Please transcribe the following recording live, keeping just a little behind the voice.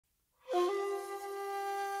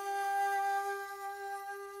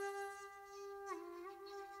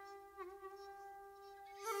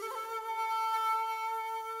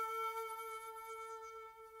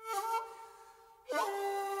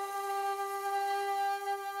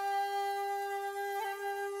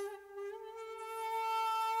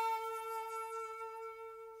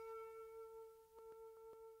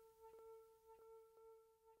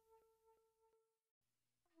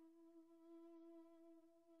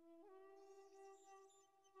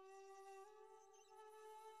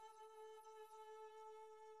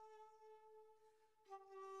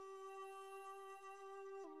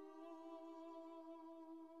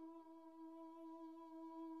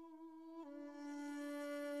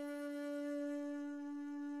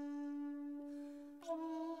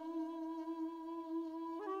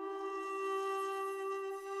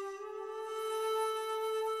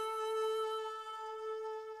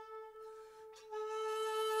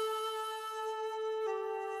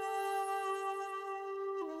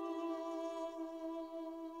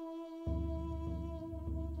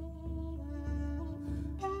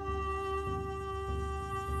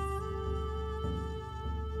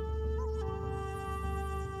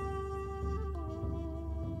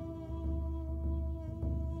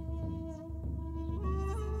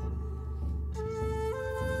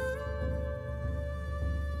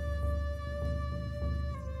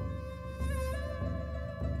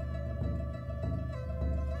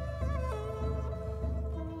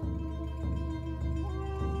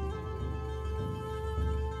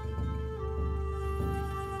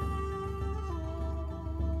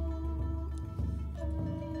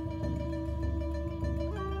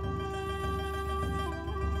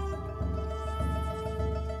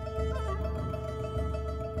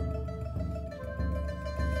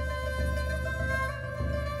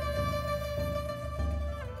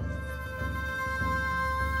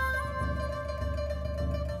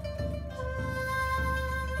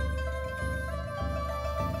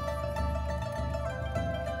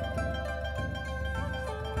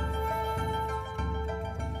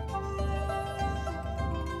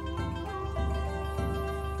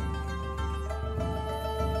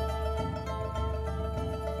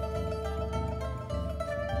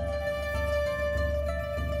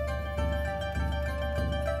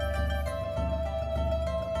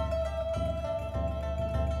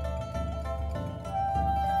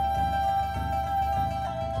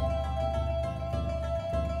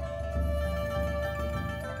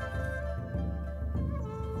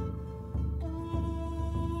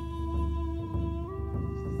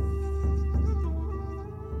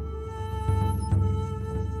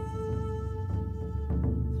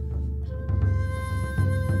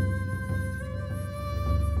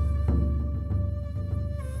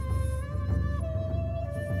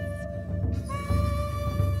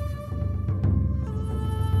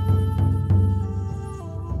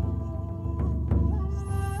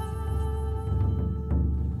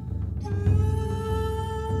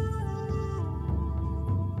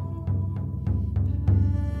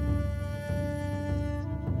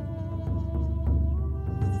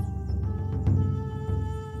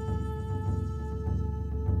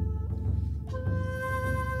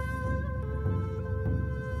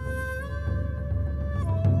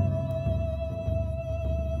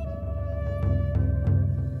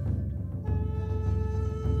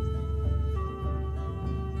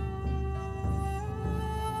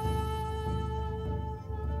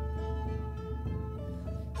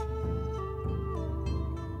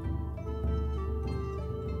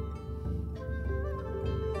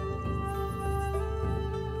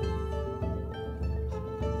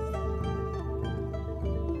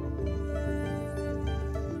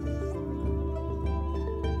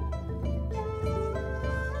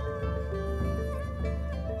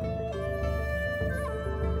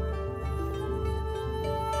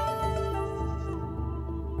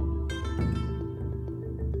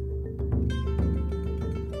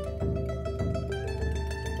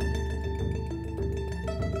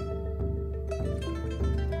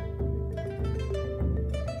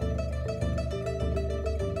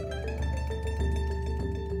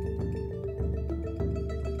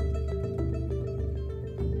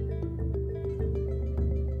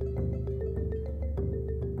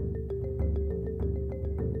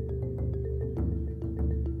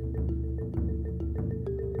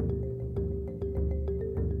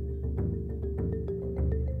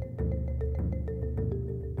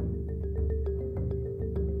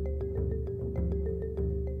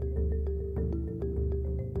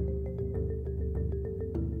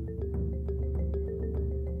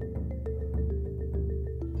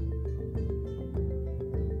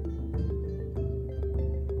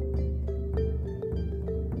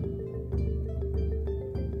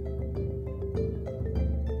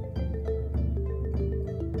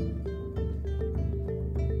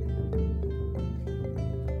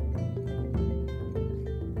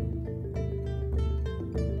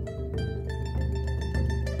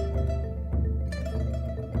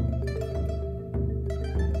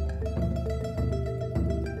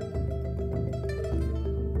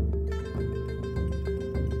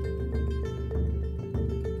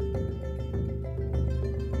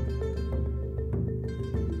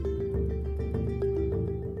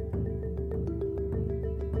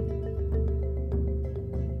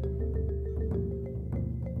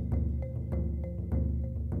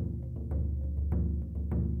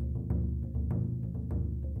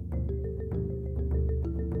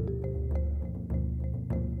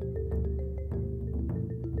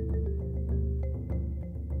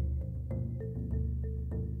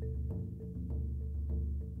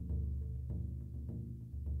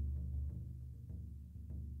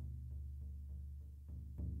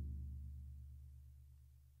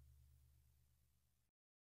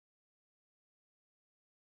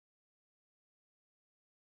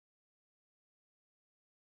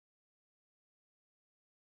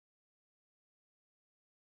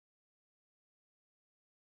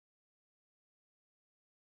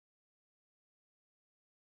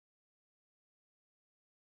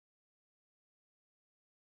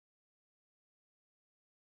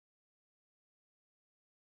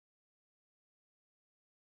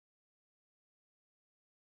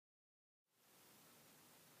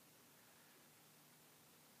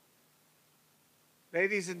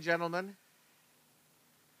Ladies and gentlemen,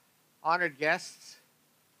 honored guests,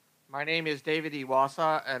 my name is David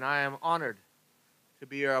Iwaasa, and I am honored to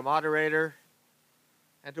be your moderator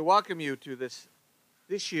and to welcome you to this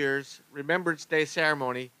year's Remembrance Day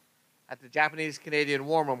ceremony at the Japanese-Canadian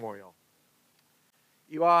War Memorial.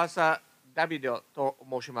 Iwaasa Davido と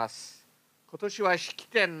申します。今年は式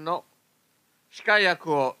典の司会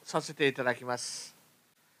役をさせていただきます。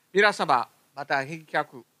皆様、また賓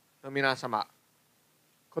客の皆様、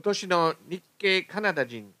今年の日系カナダ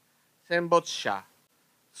人戦没者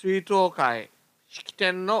追悼会式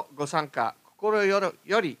典のご参加、心よ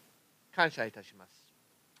り感謝いたします。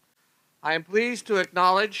I am pleased to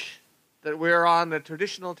acknowledge that we are on the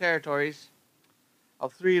traditional territories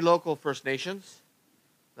of 3 local First Nations,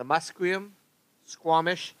 the Musqueam,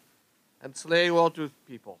 Squamish, and Tsleil-Waututh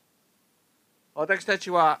people. 私たち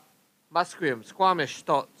はマスクエム、スクワミッシュ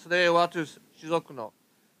とツレイワトゥス種族の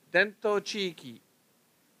伝統地域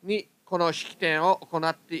にこの式典を行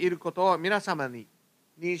っていることを皆様に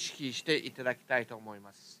認識していただきたいと思い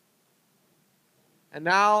ます。And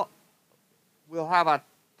now we'll have a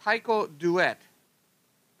taiko duet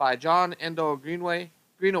by John Endo Greenaway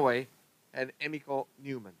and Emiko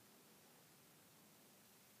Newman.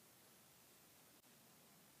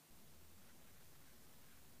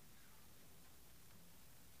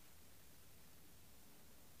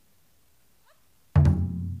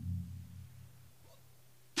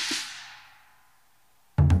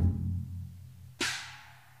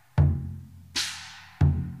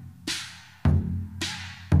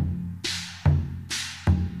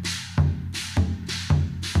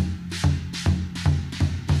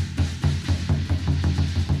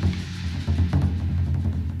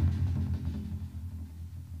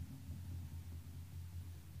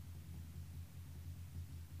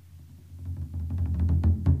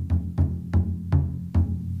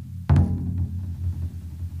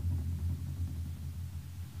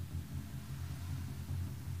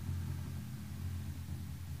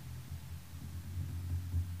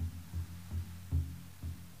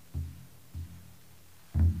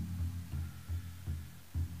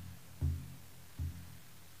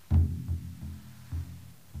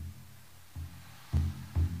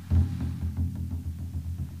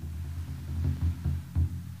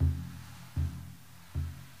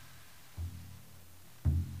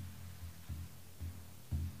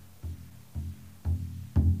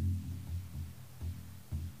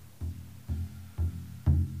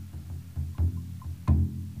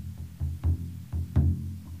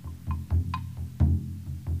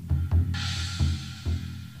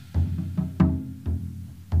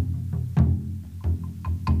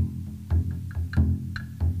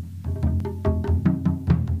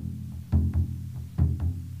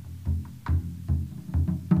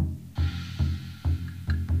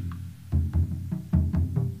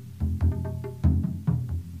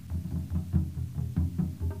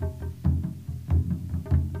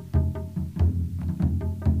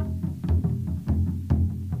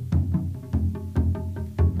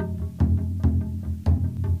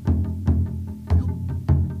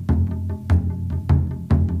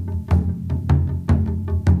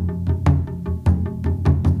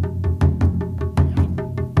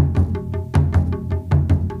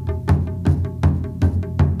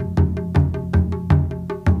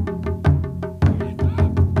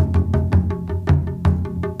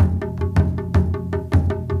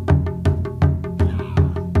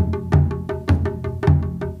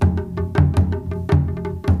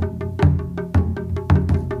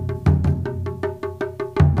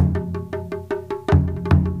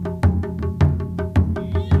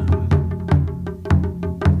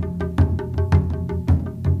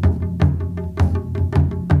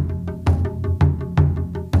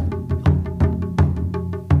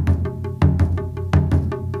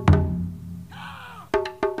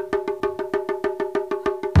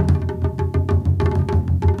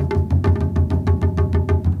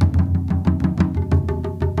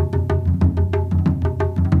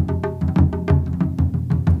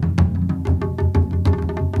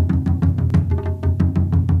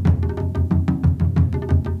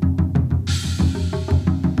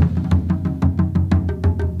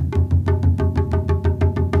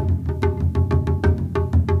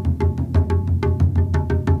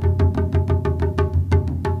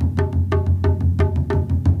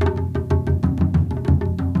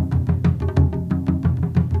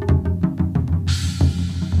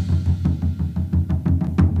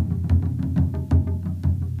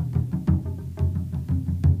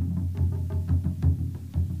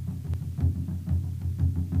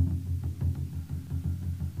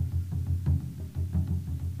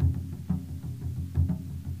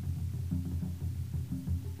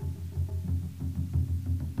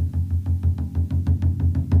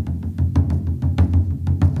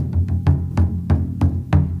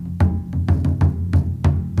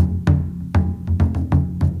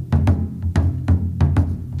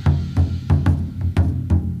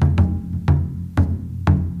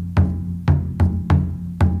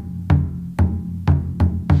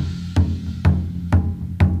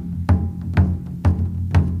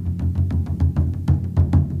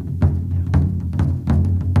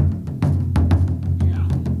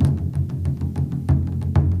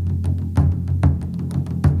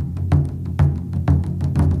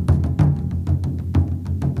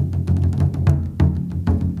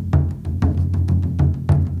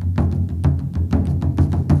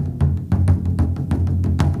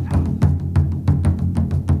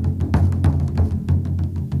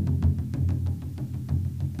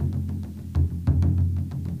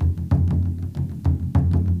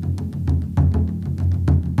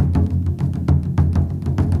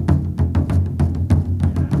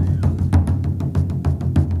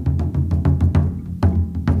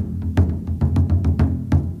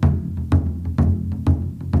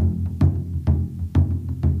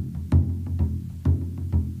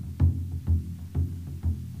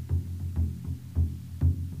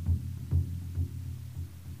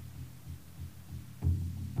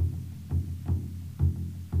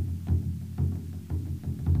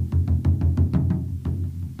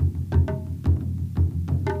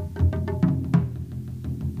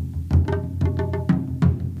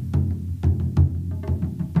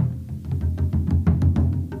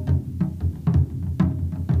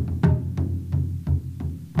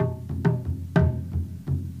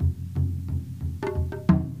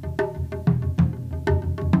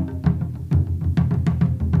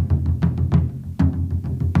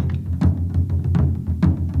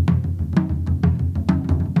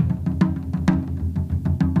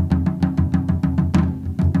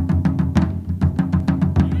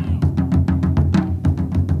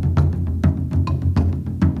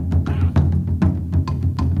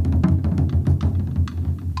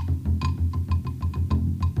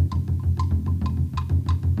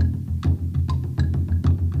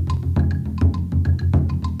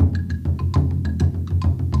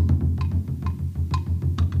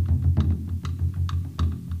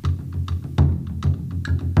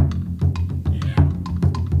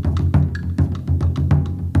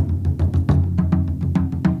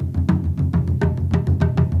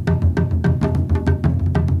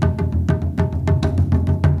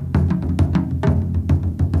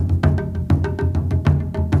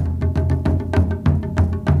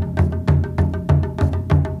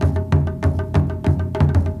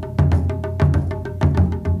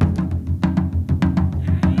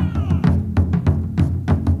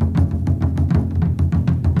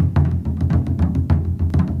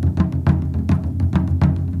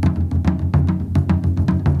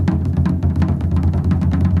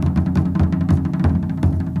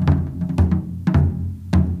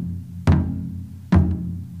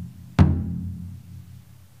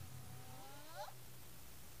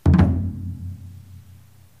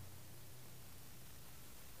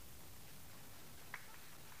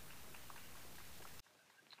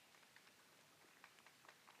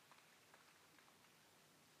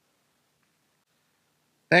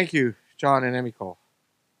 Thank you, John and Emiko.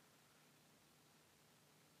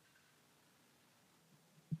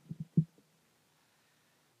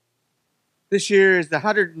 This year is the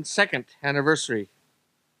 102nd anniversary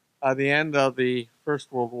of the end of the First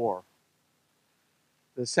World War,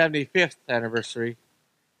 the 75th anniversary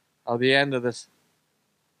of the end of the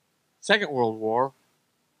Second World War,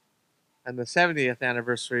 and the 70th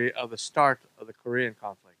anniversary of the start of the Korean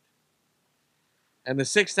conflict, and the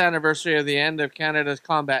 6th anniversary of the end of Canada's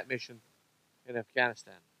combat mission in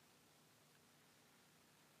Afghanistan.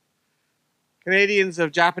 Canadians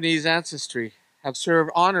of Japanese ancestry have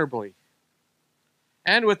served honorably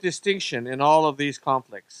and with distinction in all of these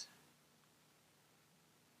conflicts.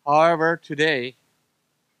 However, today,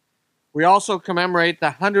 we also commemorate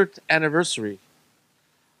the 100th anniversary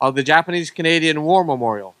of the Japanese-Canadian War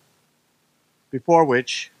Memorial, before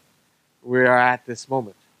which we are at this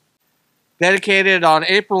moment. Dedicated on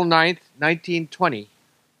April 9th, 1920,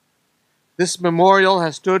 this memorial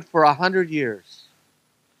has stood for 100 years,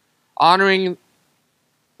 honoring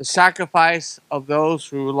the sacrifice of those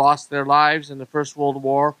who lost their lives in the First World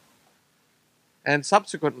War, and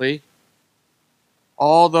subsequently,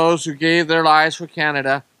 all those who gave their lives for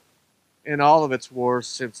Canada in all of its wars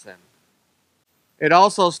since then. It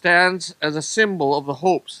also stands as a symbol of the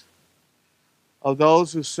hopes of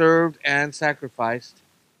those who served and sacrificed,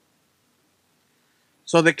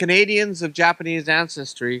 so that Canadians of Japanese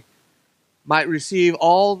ancestry might receive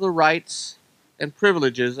all the rights and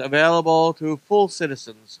privileges available to full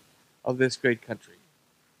citizens of this great country.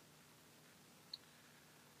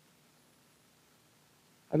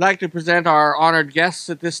 I'd like to present our honored guests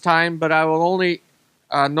at this time, but I will only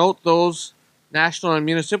note those national and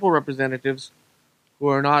municipal representatives who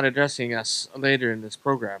are not addressing us later in this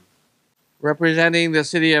program. Representing the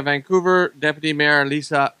City of Vancouver, Deputy Mayor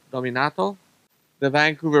Lisa Dominato, the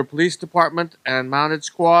Vancouver Police Department and Mounted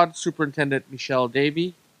Squad, Superintendent Michelle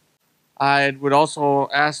Davey. I would also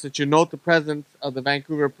ask that you note the presence of the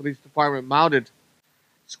Vancouver Police Department Mounted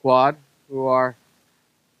Squad, who are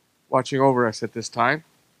watching over us at this time.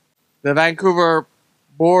 The Vancouver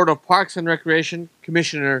Board of Parks and Recreation,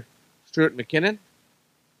 Commissioner Stuart McKinnon.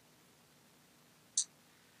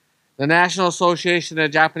 The National Association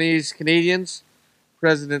of Japanese Canadians,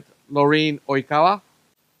 President Lorene Oikawa.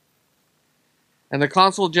 And the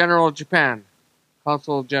Consul General of Japan,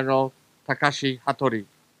 Consul General Takashi Hatori.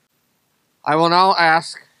 I will now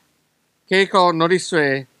ask Keiko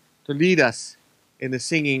Norisue to lead us in the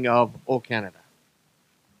singing of O Canada.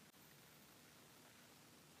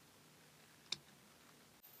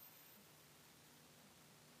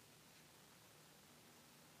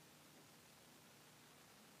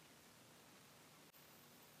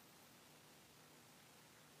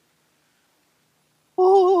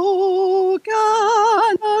 O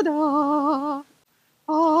Canada,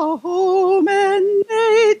 our home and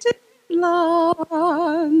native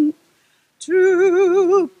land,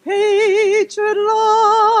 true patriot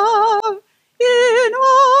love in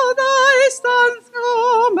all thy sons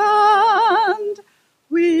command.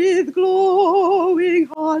 With glowing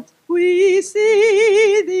heart we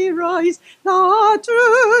see thee rise, thou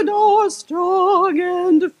true north, strong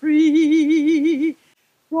and free.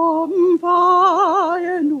 From far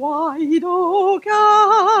and wide, O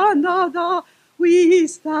Canada, we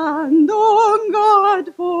stand on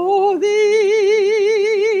guard for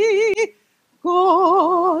thee.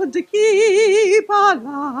 God keep our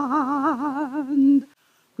land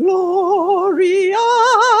glorious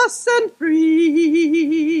and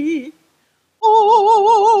free.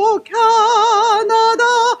 O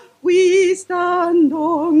Canada, we stand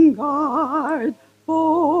on guard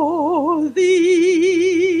for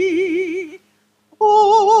thee.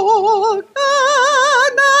 O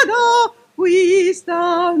Canada, we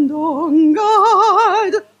stand on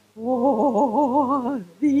guard for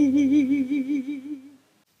thee.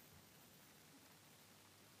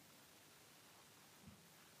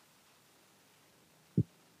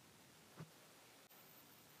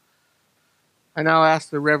 I now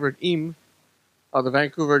ask the Reverend Im of the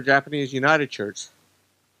Vancouver Japanese United Church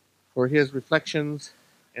for his reflections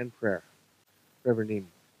and prayer. Reverend Im.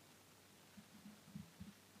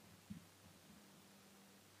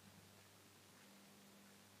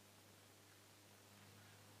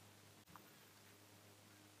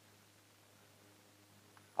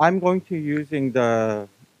 I'm going to using the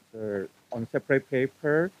on separate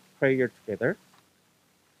paper, prayer together.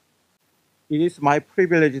 It is my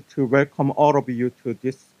privilege to welcome all of you to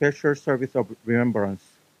this special service of remembrance.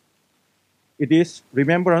 It is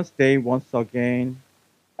Remembrance Day once again,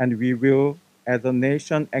 and we will, as a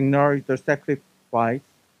nation, acknowledge the sacrifice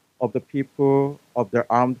of the people of the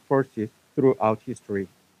armed forces throughout history.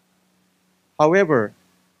 However,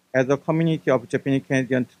 as a community of Japanese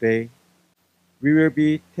Canadians today, we will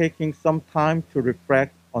be taking some time to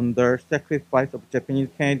reflect on the sacrifice of Japanese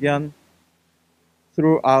Canadians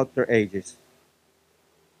throughout the ages.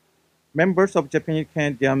 Members of Japanese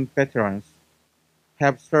Canadian veterans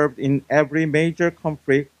have served in every major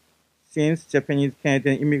conflict since Japanese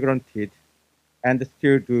Canadian immigrated and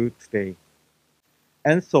still do today.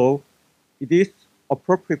 And so, it is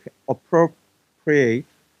appropriate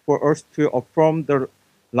for us to affirm their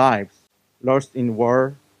lives lost in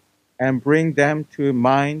war and bring them to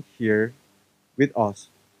mind here with us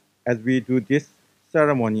as we do this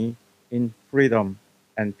ceremony in freedom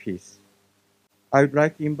and peace. I would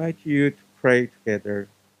like to invite you to pray together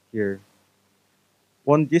here.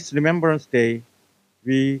 On this Remembrance Day,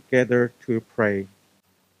 we gather to pray.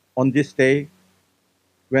 On this day,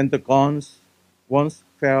 when the guns once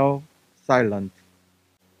fell silent,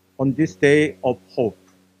 on this day of hope,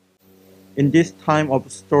 in this time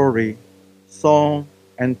of story, song,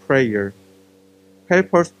 and prayer,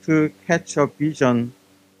 help us to catch a vision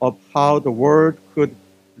of how the world could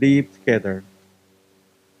live together.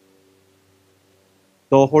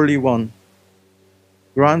 The Holy One,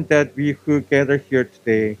 grant that we who gather here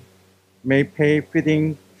today may pay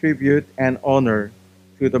fitting tribute and honor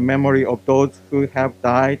to the memory of those who have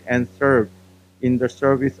died and served in the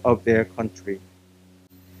service of their country.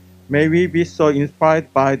 May we be so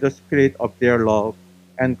inspired by the spirit of their love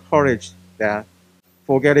and courage that,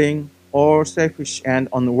 forgetting all selfish and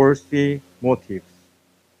unworthy motives,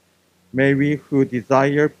 may we who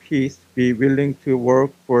desire peace be willing to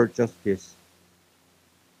work for justice.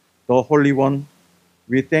 The Holy One,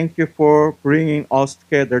 we thank you for bringing us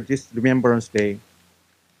together this Remembrance Day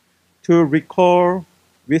to recall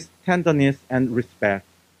with tenderness and respect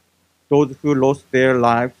those who lost their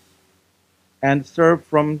lives and served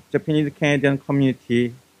from Japanese Canadian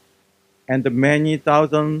community and the many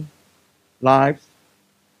thousand lives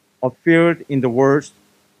fulfilled in the wars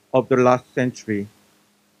of the last century.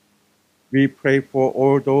 We pray for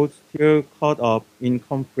all those still caught up in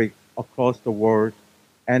conflict across the world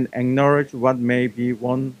and acknowledge what may be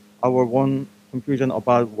our one confusion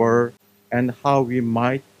about war and how we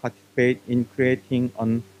might participate in creating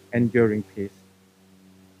an enduring peace.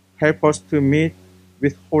 Help us to meet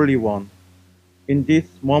with Holy One in this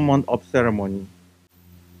moment of ceremony.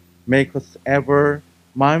 Make us ever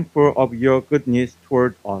mindful of your goodness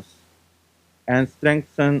toward us and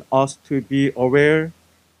strengthen us to be aware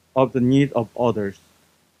of the needs of others.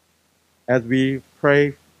 As we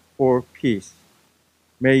pray for peace,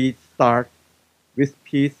 may it start with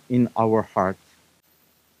peace in our hearts.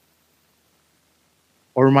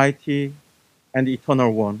 Almighty and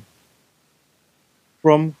Eternal One,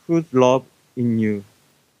 from whose love in you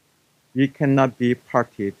we cannot be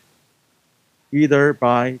parted, either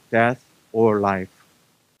by death or life.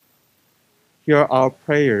 Hear our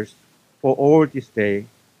prayers for all this day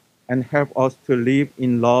and help us to live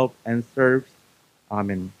in love and serve.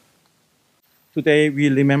 Amen. Today we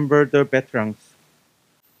remember the veterans.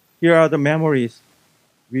 Here are the memories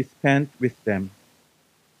we spent with them.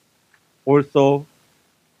 Also,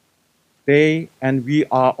 they and we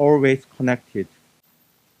are always connected.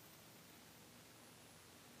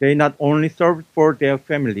 They not only served for their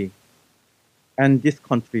family and this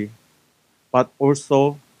country, but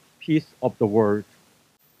also peace of the world.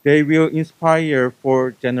 They will inspire for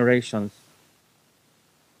generations.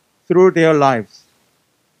 Through their lives,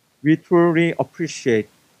 we truly appreciate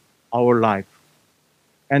our life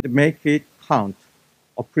and make it count.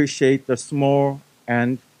 Appreciate the small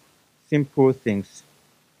and simple things.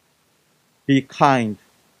 Be kind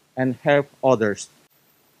and help others.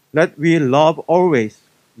 Let we love always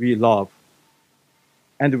we love.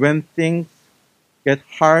 And when things get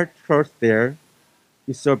hard, trust there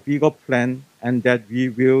is a bigger plan and that we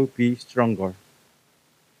will be stronger.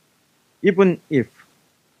 Even if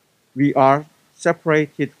we are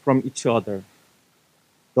separated from each other,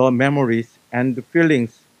 the memories and the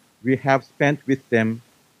feelings we have spent with them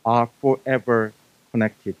are forever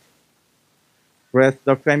connected. Bless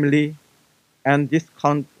the family and this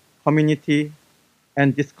community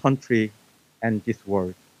and this country and this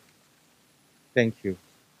world. Thank you.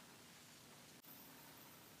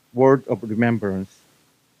 Word of remembrance.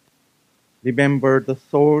 Remember the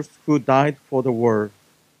souls who died for the world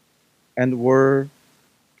and were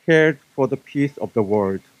cared for the peace of the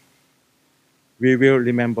world. We will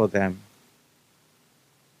remember them.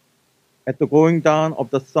 At the going down of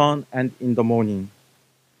the sun and in the morning,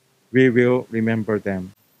 we will remember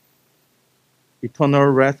them. Eternal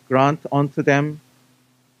rest grant unto them,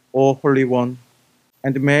 O Holy One,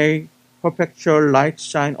 and may perpetual light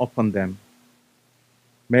shine upon them.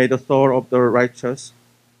 May the soul of the righteous,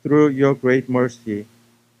 through your great mercy,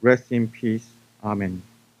 rest in peace. Amen.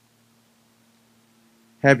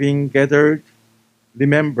 Having gathered,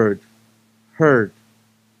 remembered, heard,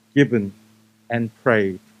 given, and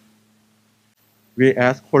prayed, we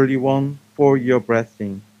ask, Holy One, for your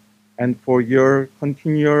blessing and for your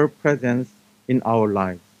continual presence in our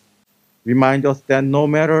lives. Remind us that no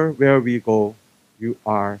matter where we go, you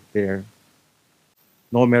are there.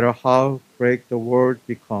 No matter how great the world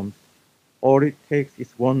becomes, all it takes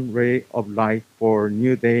is one ray of light for a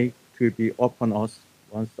new day to be upon us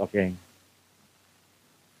once again.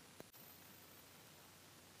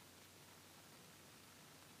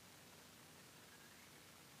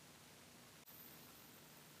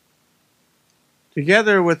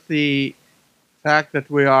 Together with the fact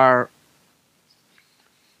that we are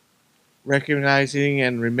recognizing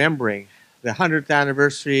and remembering the 100th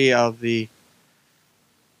anniversary of the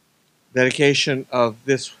dedication of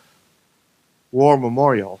this war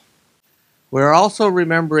memorial, we're also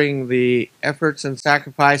remembering the efforts and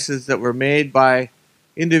sacrifices that were made by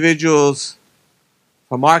individuals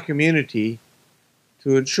from our community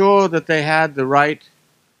to ensure that they had the right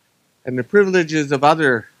and the privileges of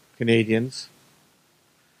other Canadians,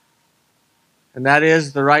 and that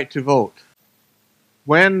is the right to vote.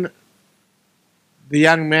 When the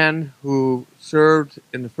young men who served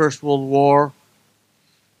in the First World War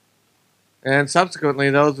and subsequently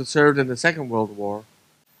those who served in the Second World War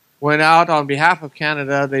went out on behalf of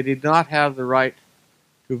Canada, they did not have the right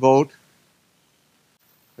to vote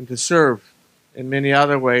and to serve in many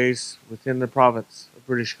other ways within the province of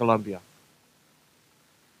British Columbia.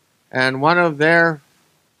 And one of the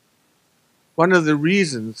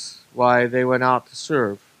reasons why they went out to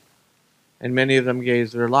serve, and many of them gave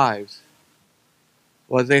their lives,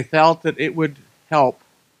 was they felt that it would help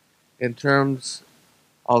in terms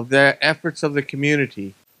of their efforts of the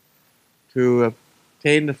community to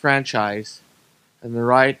obtain the franchise and the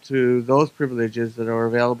right to those privileges that are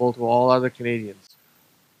available to all other Canadians.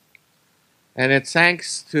 And it's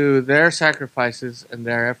thanks to their sacrifices and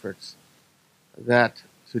their efforts that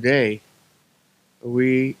today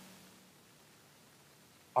we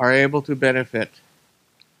are able to benefit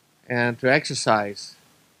and to exercise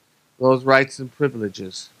those rights and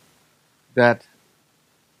privileges that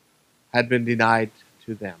had been denied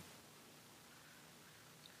to them.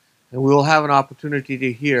 And we will have an opportunity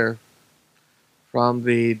to hear from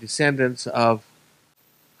the descendants of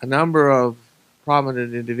a number of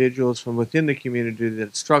prominent individuals from within the community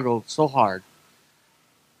that struggled so hard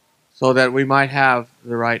so that we might have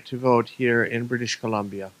the right to vote here in British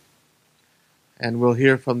Columbia. And we'll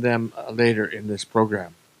hear from them later in this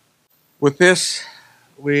program. With this,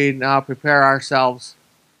 we now prepare ourselves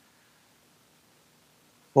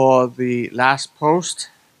for the last post.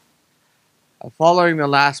 Following the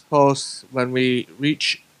last post, when we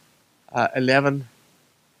reach 11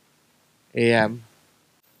 a.m.,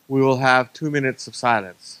 we will have 2 minutes of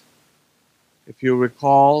silence. If you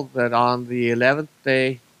recall that on the 11th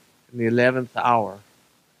day, in the 11th hour,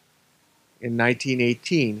 in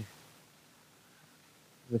 1918,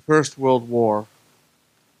 the First World War,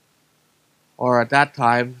 or at that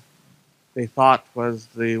time they thought was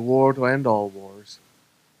the war to end all wars,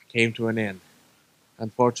 came to an end.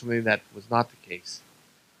 Unfortunately, that was not the case.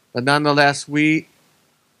 But nonetheless, we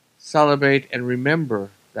celebrate and remember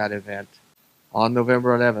that event on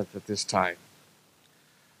November 11th at this time.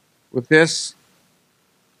 With this,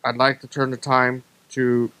 I'd like to turn the time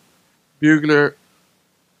to Bugler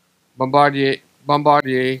Bombardier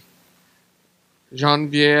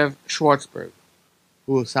Genevieve Schwartzberg,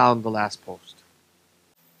 who will sound the last post.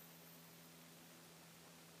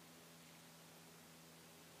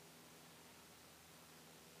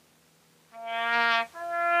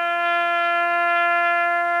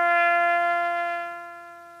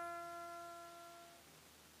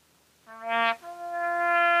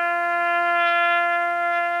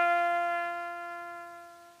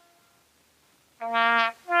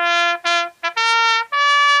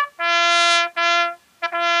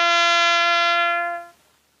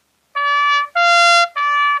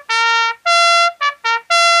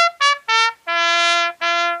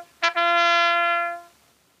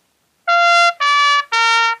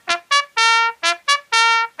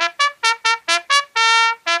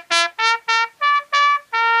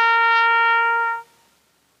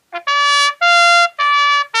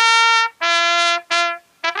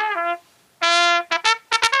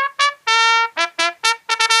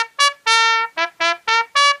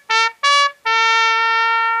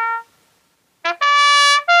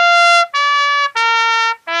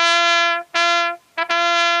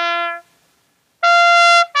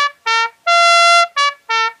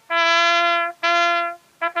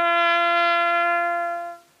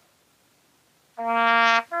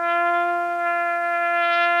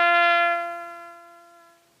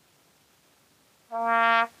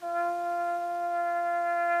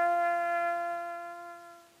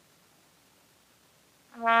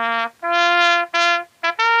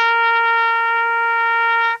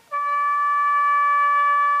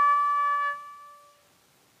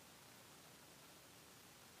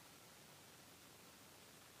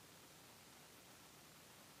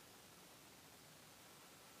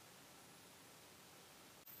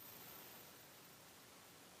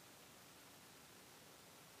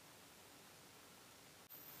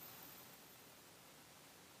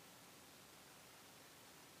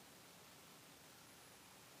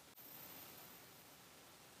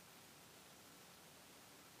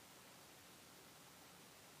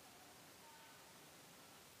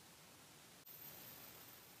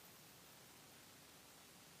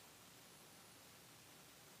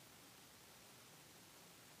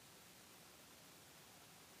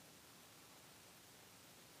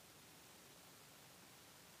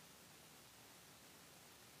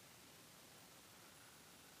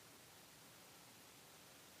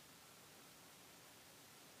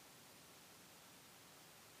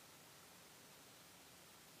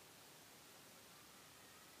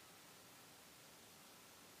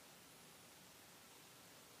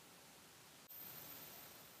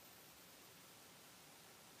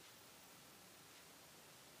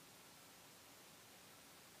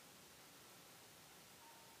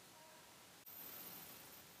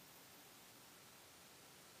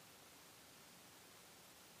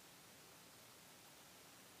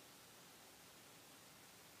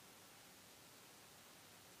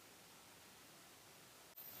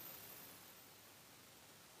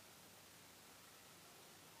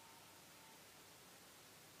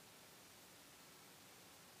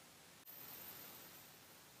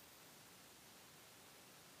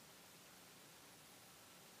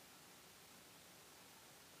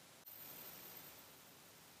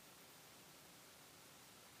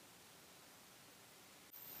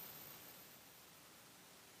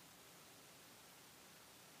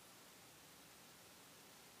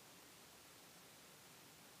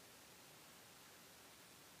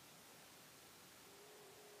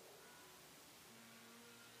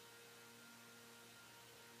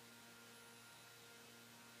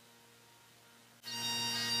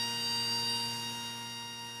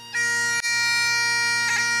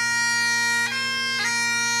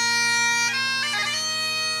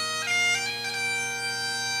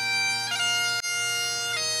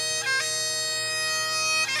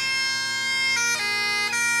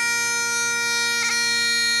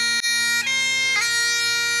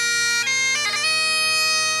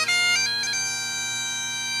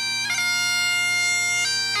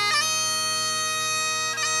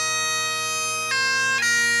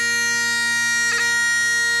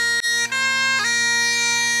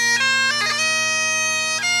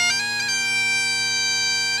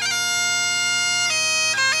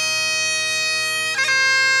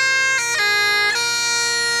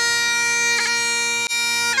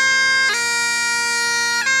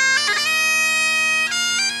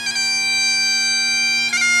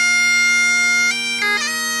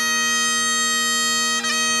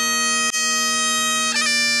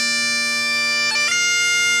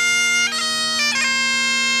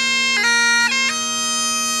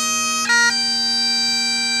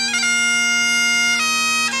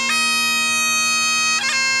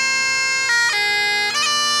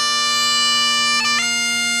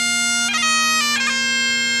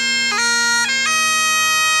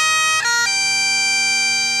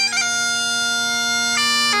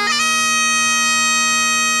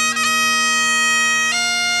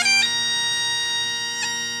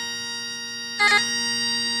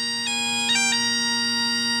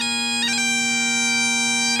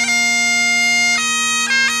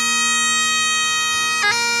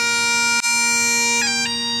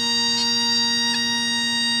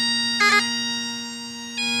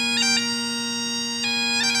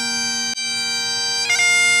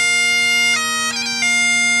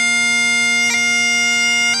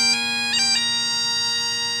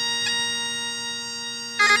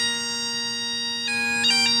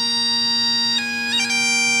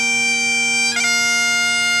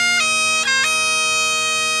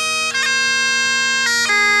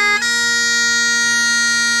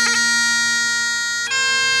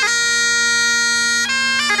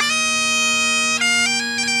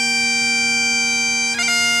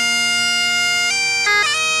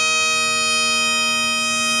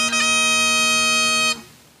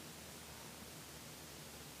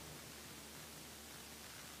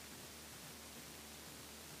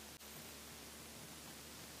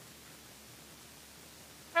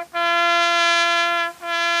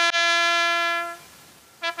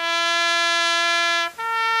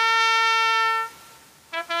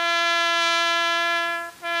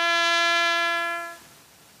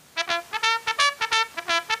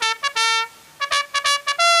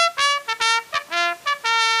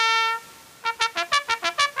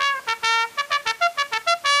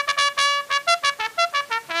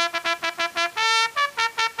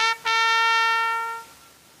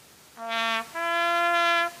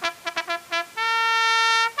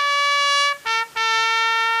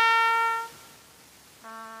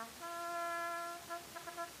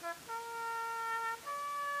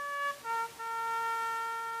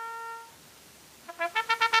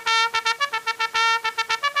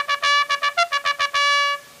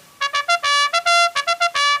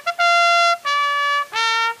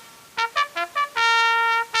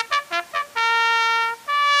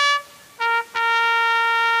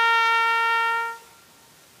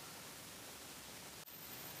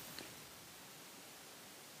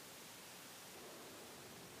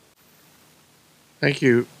 Thank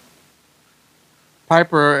you.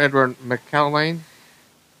 Piper Edward McElwain,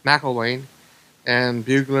 and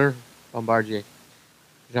Bugler Bombardier,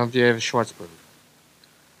 Genevieve Schwartzberg.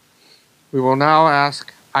 We will now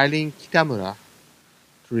ask Eileen Kitamura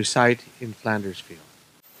to recite In Flanders Field.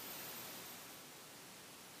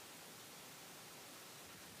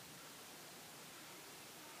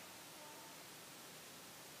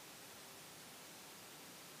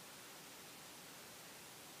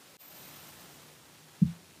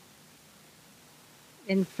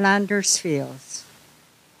 In Flanders Fields.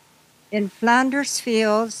 In Flanders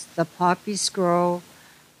Fields the poppies grow,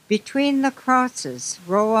 between the crosses,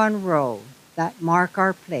 row on row, that mark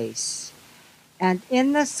our place. And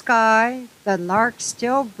in the sky the larks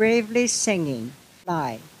still bravely singing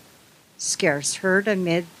fly, scarce heard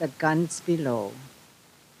amid the guns below.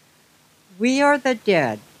 We are the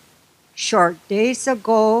dead. Short days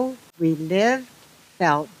ago we lived,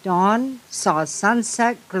 felt dawn, saw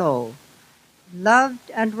sunset glow, loved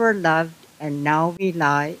and were loved, and now we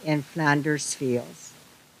lie in Flanders Fields.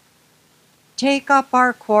 Take up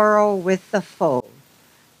our quarrel with the foe.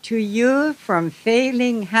 To you from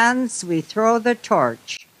failing hands we throw the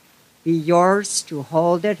torch, be yours to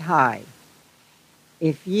hold it high.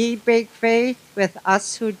 If ye break faith with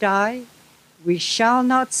us who die, we shall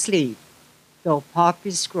not sleep, though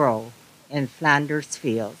poppies grow in Flanders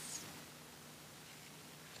Fields.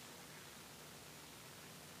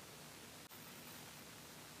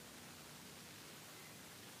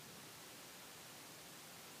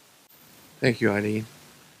 Thank you, Eileen.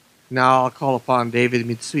 Now I'll call upon David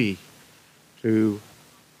Mitsui to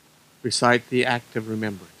recite the Act of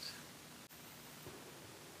Remembrance.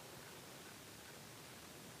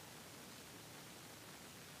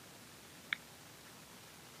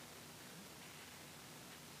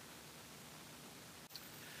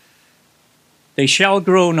 They shall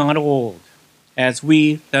grow not old, as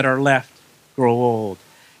we that are left grow old.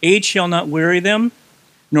 Age shall not weary them,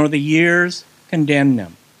 nor the years condemn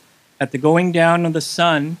them. At the going down of the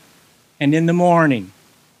sun and in the morning,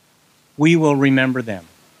 we will remember them.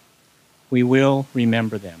 We will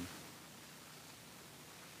remember them.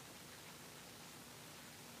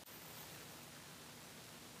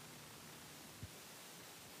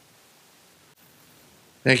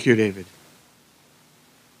 Thank you, David.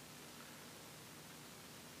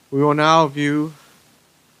 We will now view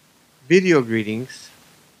video greetings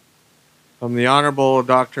from the Honorable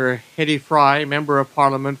Dr. Hedy Fry, Member of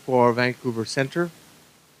Parliament for Vancouver Centre,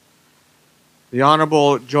 the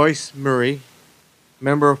Honorable Joyce Murray,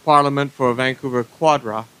 Member of Parliament for Vancouver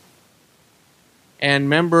Quadra, and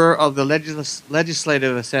Member of the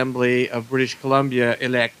Legislative Assembly of British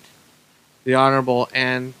Columbia-elect, the Honorable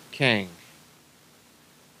Ann Kang.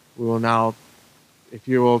 We will now, if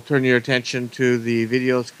you will turn your attention to the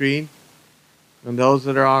video screen, and those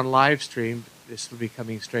that are on live stream, this will be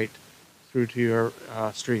coming straight through to your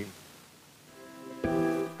stream.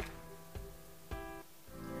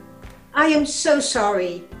 I am so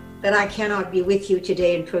sorry that I cannot be with you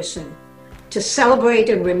today in person to celebrate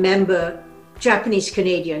and remember Japanese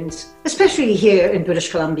Canadians, especially here in British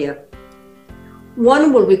Columbia.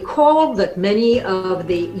 One will recall that many of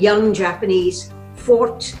the young Japanese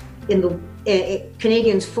fought in the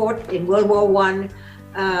Canadians fought in World War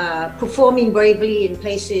I, performing bravely in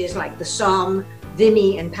places like the Somme,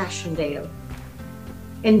 Vimy, and Passchendaele.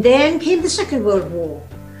 And then came the Second World War,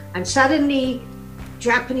 and suddenly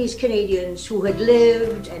Japanese Canadians who had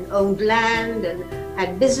lived and owned land and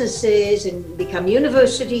had businesses and become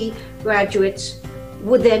university graduates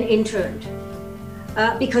were then interned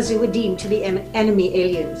because they were deemed to be enemy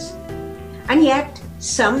aliens. And yet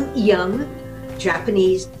some young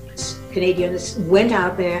Japanese Canadians went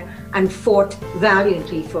out there and fought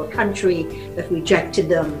valiantly for a country that rejected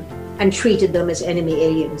them and treated them as enemy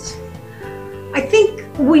aliens. I think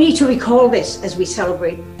we need to recall this as we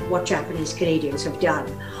celebrate what Japanese Canadians have done.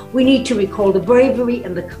 We need to recall the bravery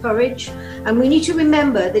and the courage, and we need to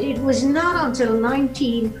remember that it was not until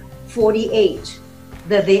 1948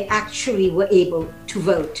 that they actually were able to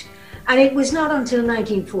vote. And it was not until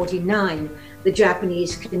 1949 the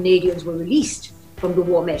Japanese Canadians were released from the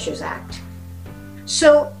War Measures Act.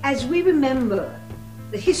 So as we remember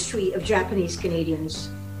the history of Japanese Canadians,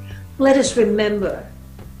 let us remember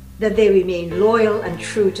that they remained loyal and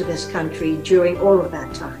true to this country during all of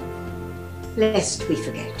that time, lest we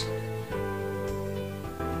forget.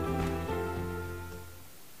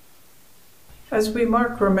 As we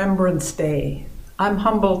mark Remembrance Day, I'm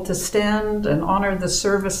humbled to stand and honor the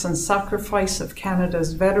service and sacrifice of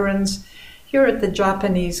Canada's veterans here at the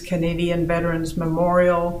Japanese Canadian Veterans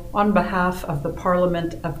Memorial on behalf of the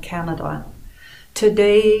Parliament of Canada.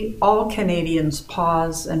 Today, all Canadians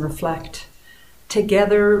pause and reflect.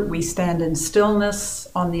 Together, we stand in stillness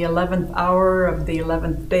on the 11th hour of the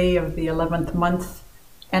 11th day of the 11th month,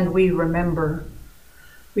 and we remember.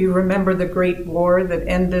 We remember the Great War that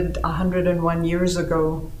ended 101 years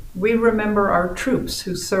ago. We remember our troops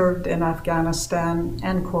who served in Afghanistan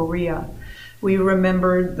and Korea. We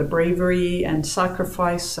remembered the bravery and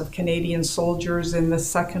sacrifice of Canadian soldiers in the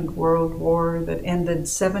Second World War that ended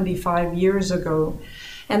 75 years ago,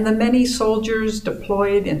 and the many soldiers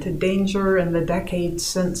deployed into danger in the decades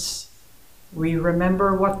since. We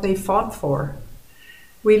remember what they fought for.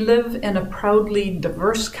 We live in a proudly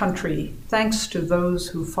diverse country thanks to those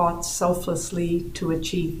who fought selflessly to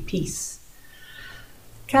achieve peace.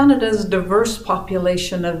 Canada's diverse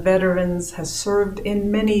population of veterans has served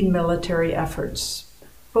in many military efforts,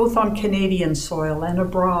 both on Canadian soil and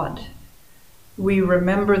abroad. We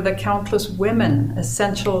remember the countless women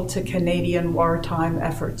essential to Canadian wartime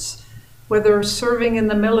efforts, whether serving in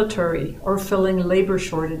the military or filling labor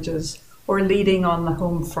shortages or leading on the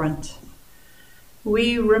home front.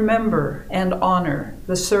 We remember and honor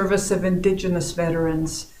the service of Indigenous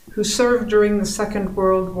veterans who served during the Second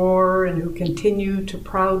World War and who continue to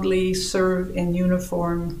proudly serve in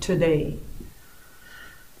uniform today.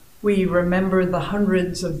 We remember the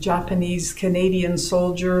hundreds of Japanese Canadian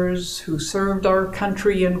soldiers who served our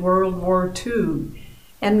country in World War II,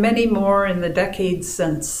 and many more in the decades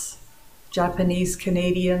since. Japanese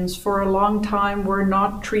Canadians for a long time were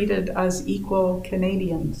not treated as equal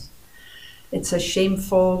Canadians. It's the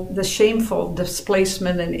shameful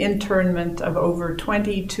displacement and internment of over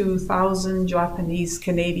 22,000 Japanese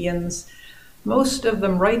Canadians, most of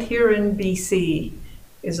them right here in BC,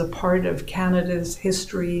 is a part of Canada's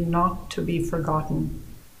history not to be forgotten.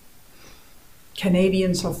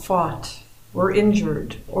 Canadians have fought, were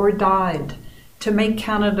injured, or died to make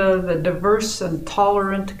Canada the diverse and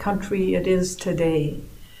tolerant country it is today.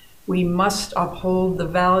 We must uphold the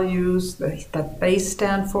values that they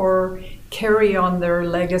stand for, carry on their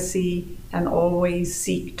legacy, and always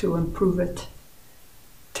seek to improve it.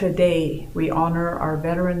 Today, we honor our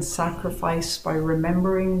veterans' sacrifice by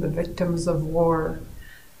remembering the victims of war.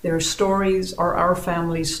 Their stories are our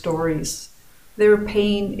family's stories. Their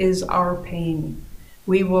pain is our pain.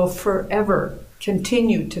 We will forever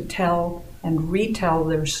continue to tell and retell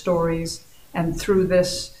their stories, and through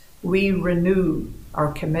this, we renew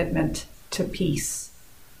our commitment to peace,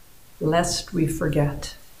 lest we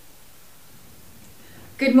forget.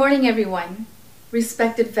 Good morning, everyone,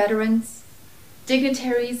 respected veterans,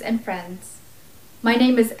 dignitaries, and friends. My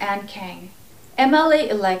name is Ann Kang,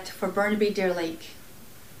 MLA-elect for Burnaby-Deer Lake.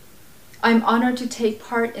 I'm honored to take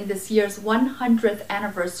part in this year's 100th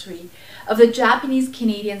anniversary of the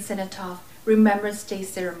Japanese-Canadian Cenotaph Remembrance Day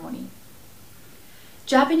ceremony.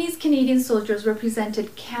 Japanese-Canadian soldiers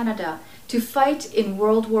represented Canada to fight in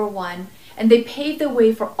World War I, and they paved the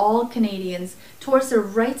way for all Canadians towards their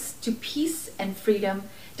rights to peace and freedom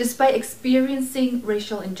despite experiencing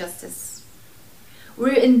racial injustice.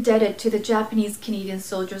 We're indebted to the Japanese-Canadian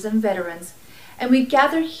soldiers and veterans, and we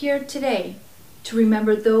gather here today to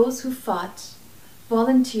remember those who fought,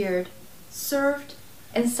 volunteered, served,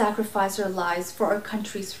 and sacrificed their lives for our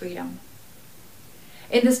country's freedom.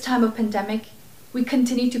 In this time of pandemic, we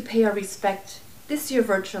continue to pay our respect, this year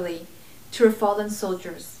virtually, to our fallen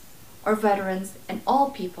soldiers, our veterans, and all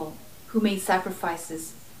people who made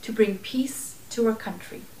sacrifices to bring peace to our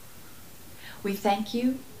country. We thank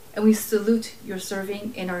you and we salute your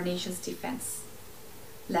serving in our nation's defense,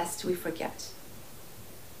 lest we forget.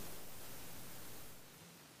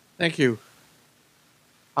 Thank you.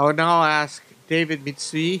 I would now ask David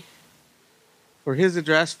Mitsui for his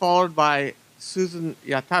address, followed by Susan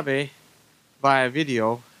Yatabe via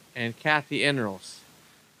video and Kathy Enros.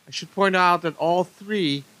 I should point out that all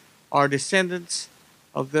three are descendants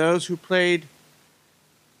of those who played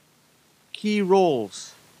key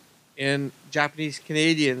roles in Japanese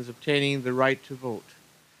Canadians obtaining the right to vote,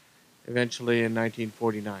 eventually in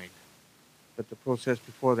 1949. But the process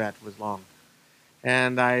before that was long.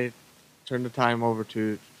 And I turn the time over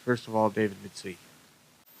to, first of all, David Mitsui.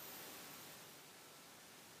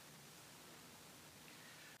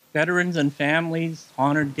 Veterans and families,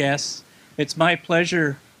 honored guests, it's my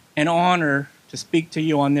pleasure and honor to speak to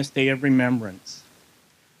you on this day of remembrance.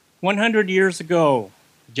 100 years ago,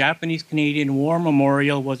 the Japanese-Canadian War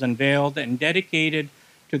Memorial was unveiled and dedicated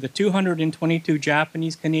to the 222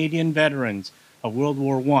 Japanese-Canadian veterans of World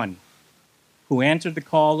War I who answered the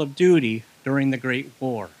call of duty during the Great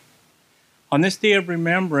War. On this day of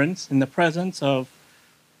remembrance, in the presence of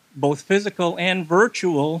both physical and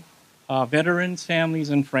virtual veterans, families,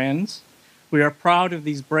 and friends, we are proud of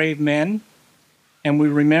these brave men and we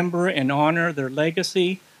remember and honor their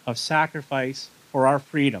legacy of sacrifice for our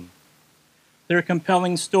freedom. Their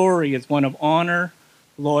compelling story is one of honor,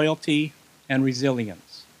 loyalty, and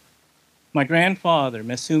resilience. My grandfather,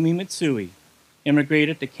 Mitsui,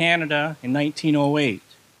 immigrated to Canada in 1908.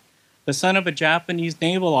 The son of a Japanese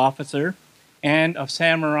naval officer and of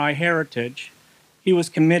samurai heritage, he was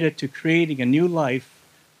committed to creating a new life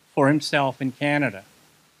for himself in Canada.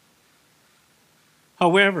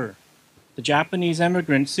 However, the Japanese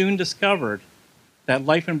immigrants soon discovered that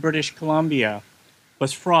life in British Columbia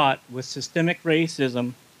was fraught with systemic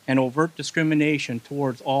racism and overt discrimination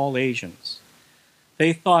towards all Asians.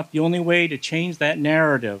 They thought the only way to change that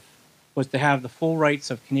narrative was to have the full rights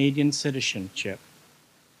of Canadian citizenship,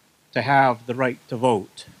 to have the right to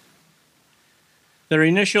vote. Their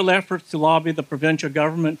initial efforts to lobby the provincial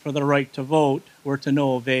government for the right to vote were to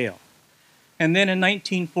no avail. And then in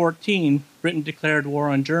 1914, Britain declared war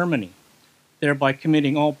on Germany, thereby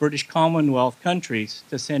committing all British Commonwealth countries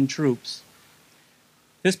to send troops.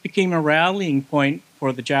 This became a rallying point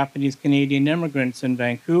for the Japanese Canadian immigrants in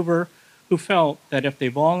Vancouver, who felt that if they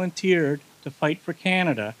volunteered to fight for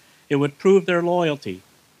Canada, it would prove their loyalty,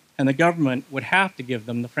 and the government would have to give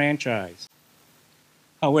them the franchise.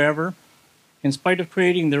 However, in spite of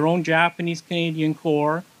creating their own Japanese Canadian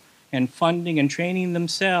Corps and funding and training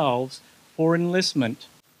themselves for enlistment,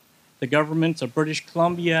 the governments of British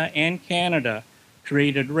Columbia and Canada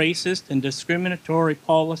created racist and discriminatory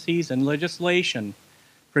policies and legislation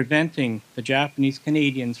preventing the Japanese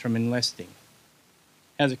Canadians from enlisting.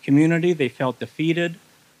 As a community, they felt defeated,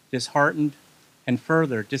 disheartened, and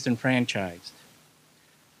further disenfranchised.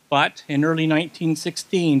 But in early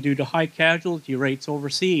 1916, due to high casualty rates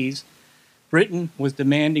overseas, Britain was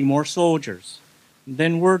demanding more soldiers.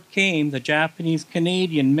 Then word came that Japanese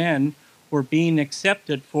Canadian men were being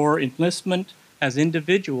accepted for enlistment as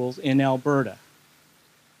individuals in Alberta.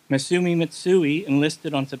 Mitsui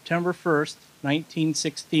enlisted on September 1st,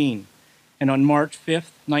 1916, and on March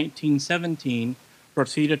 5th, 1917,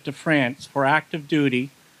 proceeded to France for active duty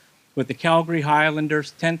with the Calgary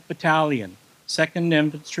Highlanders 10th Battalion,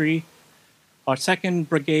 2nd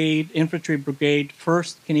Brigade, Infantry Brigade,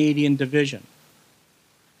 1st Canadian Division.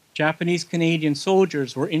 Japanese Canadian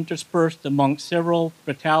soldiers were interspersed amongst several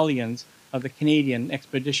battalions of the Canadian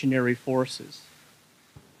Expeditionary Forces.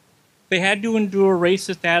 They had to endure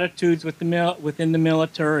racist attitudes within the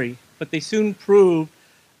military, but they soon proved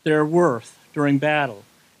their worth during battle,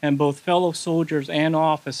 and both fellow soldiers and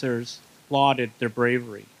officers lauded their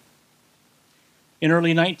bravery. In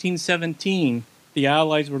early 1917, the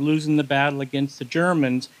Allies were losing the battle against the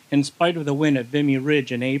Germans in spite of the win at Vimy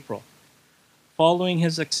Ridge in April. Following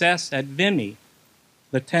his success at Vimy,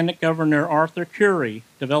 Lieutenant Governor Arthur Currie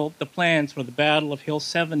developed the plans for the Battle of Hill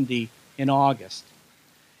 70 in August.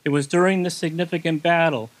 It was during this significant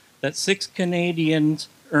battle that 6 Canadians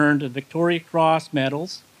earned Victoria Cross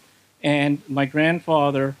medals, and my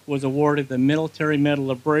grandfather was awarded the Military Medal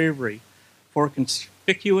of Bravery for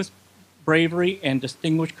conspicuous bravery and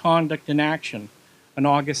distinguished conduct in action on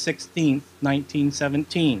August 16,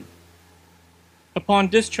 1917. Upon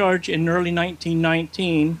discharge in early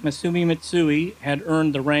 1919, Mitsui had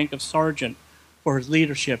earned the rank of sergeant for his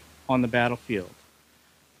leadership on the battlefield.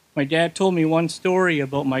 My dad told me one story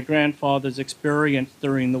about my grandfather's experience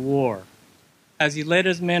during the war. As he led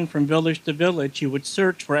his men from village to village, he would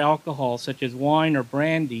search for alcohol such as wine or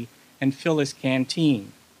brandy and fill his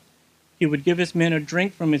canteen. He would give his men a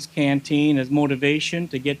drink from his canteen as motivation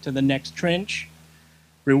to get to the next trench,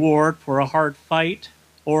 reward for a hard fight,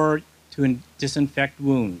 or to disinfect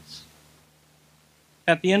wounds.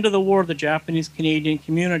 At the end of the war, the Japanese Canadian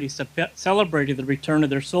community celebrated the return of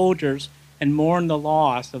their soldiers and mourned the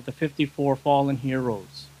loss of the 54 fallen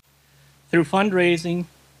heroes. Through fundraising,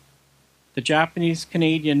 the Japanese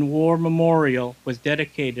Canadian War Memorial was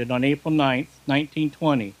dedicated on April 9,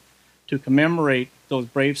 1920, to commemorate those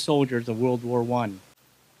brave soldiers of World War I.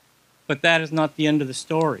 But that is not the end of the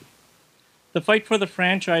story. The fight for the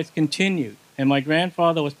franchise continued, and my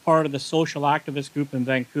grandfather was part of the social activist group in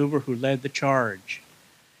Vancouver who led the charge.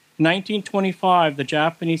 In 1925, the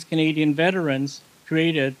Japanese Canadian veterans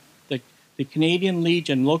created the Canadian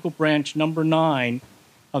Legion Local Branch No. 9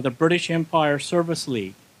 of the British Empire Service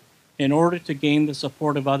League in order to gain the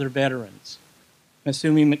support of other veterans.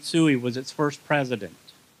 Mitsui was its first president.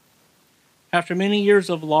 After many years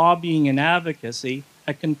of lobbying and advocacy,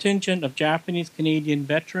 a contingent of Japanese Canadian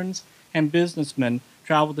veterans and businessmen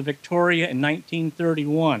traveled to Victoria in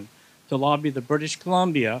 1931 to lobby the British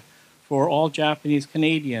Columbia for all Japanese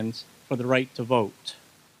Canadians for the right to vote.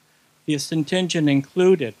 This contingent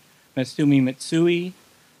included Mitsui,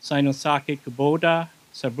 Sinosake Kubota,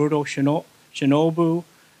 Saburo Shinobu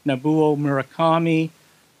Nobuo Murakami,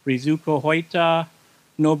 Rizuko Hoita,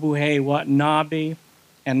 Nobuhei Watanabe,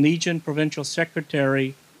 and Legion Provincial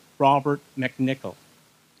Secretary Robert McNichol.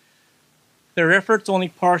 Their efforts only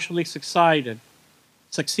partially succeeded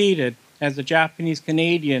as the Japanese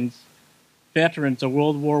Canadians, veterans of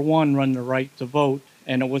World War I, won the right to vote,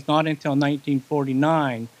 and it was not until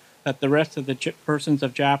 1949 that the rest of the persons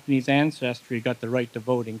of Japanese ancestry got the right to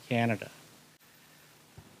vote in Canada.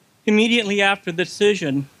 Immediately after the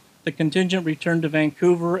decision, the contingent returned to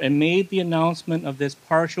Vancouver and made the announcement of this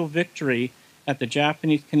partial victory at the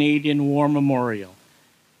Japanese-Canadian War Memorial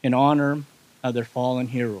in honor of their fallen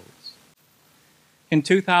heroes. In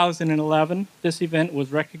 2011, this event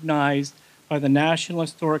was recognized by the National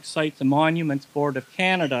Historic Sites and Monuments Board of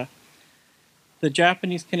Canada. The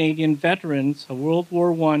Japanese-Canadian veterans of World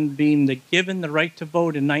War I being given the right to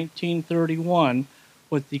vote in 1931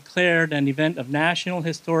 was declared an event of national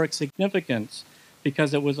historic significance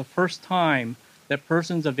because it was the first time that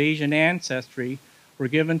persons of Asian ancestry were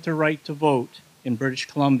given the right to vote in British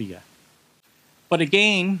Columbia. But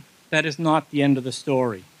again, that is not the end of the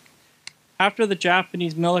story. After the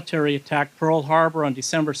Japanese military attacked Pearl Harbor on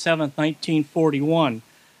December 7, 1941,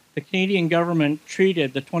 the Canadian government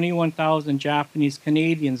treated the 21,000 Japanese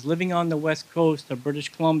Canadians living on the west coast of British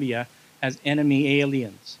Columbia as enemy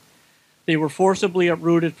aliens. They were forcibly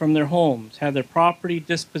uprooted from their homes, had their property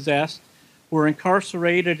dispossessed, were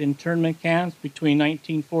incarcerated in internment camps between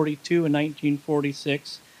 1942 and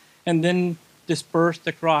 1946, and then dispersed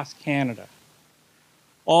across Canada,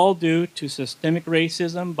 all due to systemic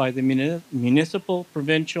racism by the municipal,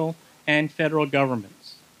 provincial, and federal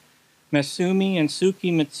governments. Masumi and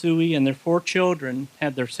Suki Mitsui and their 4 children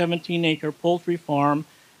had their 17-acre poultry farm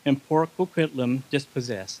in Port Coquitlam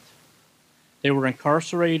dispossessed. They were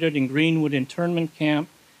incarcerated in Greenwood internment camp,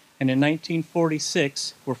 and in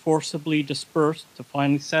 1946 were forcibly dispersed to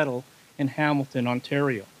finally settle in Hamilton,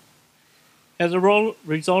 Ontario. As a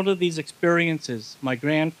result of these experiences, my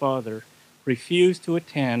grandfather refused to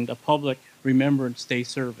attend a public Remembrance Day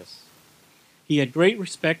service. He had great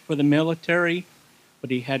respect for the military,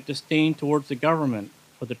 but he had disdain towards the government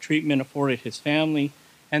for the treatment afforded his family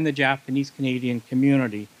and the Japanese Canadian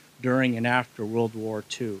community during and after World War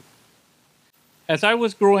II. As I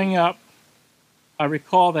was growing up, I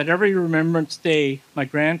recall that every Remembrance Day, my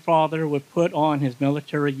grandfather would put on his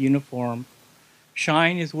military uniform,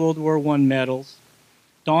 shine his World War I medals,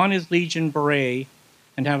 don his Legion beret,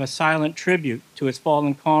 and have a silent tribute to his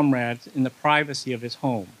fallen comrades in the privacy of his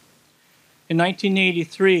home. In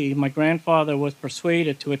 1983, my grandfather was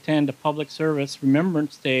persuaded to attend a public service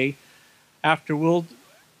Remembrance Day after World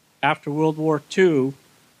War II,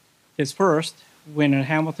 his first, when a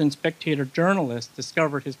Hamilton Spectator journalist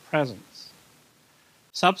discovered his presence.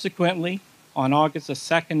 Subsequently, on August 2,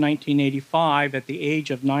 1985, at the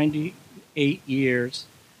age of 98 years,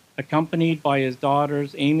 accompanied by his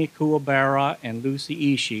daughters Amy Kuwabara and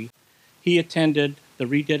Lucy Ishii, he attended the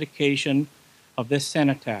rededication of this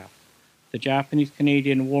cenotaph, the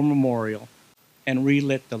Japanese-Canadian War Memorial, and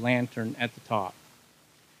relit the lantern at the top.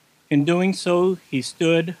 In doing so, he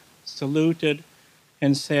stood, saluted,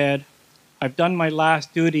 and said, "I've done my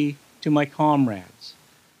last duty to my comrades.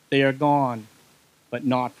 They are gone, but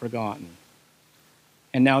not forgotten."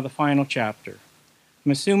 And now the final chapter.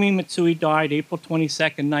 Masumi Mitsui died April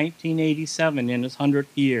 22, 1987, in his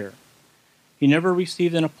 100th year. He never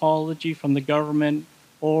received an apology from the government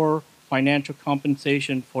or financial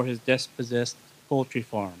compensation for his dispossessed poultry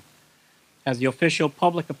farm, as the official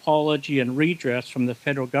public apology and redress from the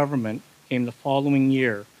federal government came the following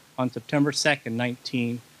year on September 2,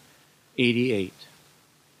 1988.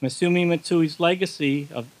 Masumi Mitsui's legacy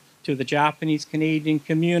to the Japanese Canadian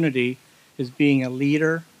community is being a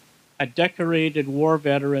leader, a decorated war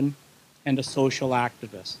veteran, and a social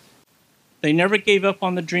activist. They never gave up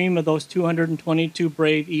on the dream of those 222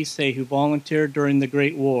 brave Nisei who volunteered during the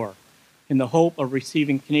Great War in the hope of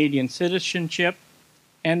receiving Canadian citizenship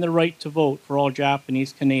and the right to vote for all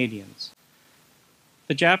Japanese Canadians.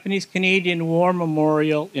 The Japanese Canadian War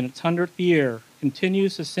Memorial in its 100th year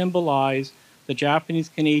continues to symbolize the Japanese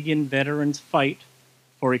Canadian veterans' fight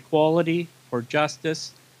for equality, for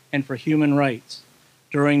justice, and for human rights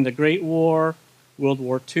during the Great War, World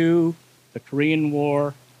War II, the Korean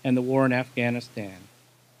War, and the war in Afghanistan.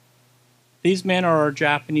 These men are our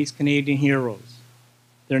Japanese Canadian heroes.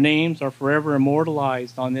 Their names are forever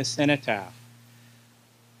immortalized on this cenotaph.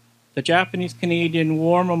 The Japanese Canadian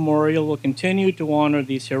War Memorial will continue to honor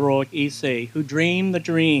these heroic Nisei who dreamed the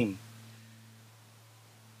dream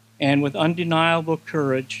and with undeniable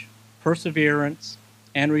courage, perseverance,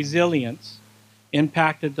 and resilience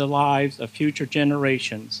impacted the lives of future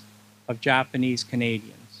generations of Japanese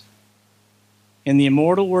Canadians. In the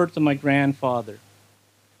immortal words of my grandfather,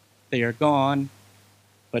 they are gone,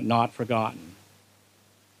 but not forgotten.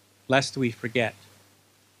 Lest we forget.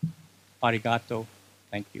 Arigato.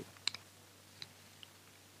 Thank you.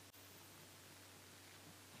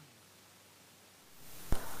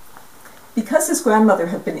 Because his grandmother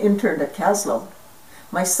had been interned at Kaslo,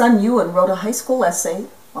 my son Ewan wrote a high school essay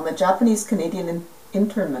on the Japanese-Canadian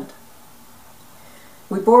internment.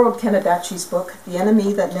 We borrowed Kenadachi's book, The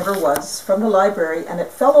Enemy That Never Was, from the library, and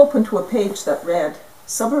it fell open to a page that read,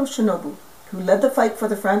 Saburo Shinobu, who led the fight for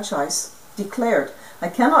the franchise, declared, I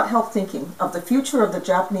cannot help thinking of the future of the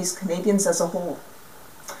Japanese Canadians as a whole.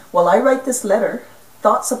 While I write this letter,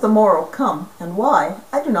 thoughts of the morrow come, and why,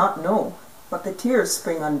 I do not know, but the tears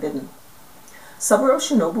spring unbidden. Saburo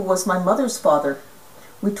Shinobu was my mother's father.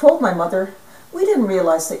 We told my mother, we didn't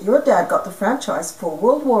realize that your dad got the franchise for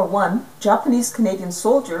World War I Japanese-Canadian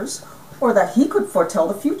soldiers, or that he could foretell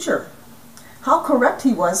the future. How correct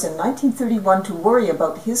he was in 1931 to worry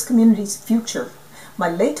about his community's future. My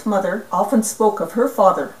late mother often spoke of her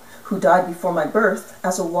father, who died before my birth,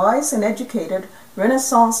 as a wise and educated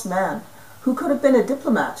Renaissance man who could have been a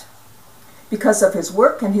diplomat. Because of his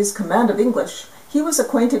work and his command of English, he was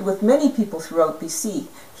acquainted with many people throughout BC.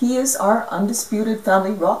 He is our undisputed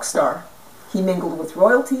family rock star. He mingled with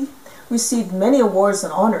royalty, received many awards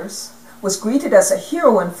and honors, was greeted as a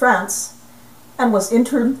hero in France, and was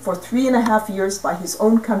interned for 3.5 years by his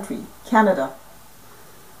own country, Canada.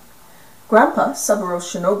 Grandpa, Saburo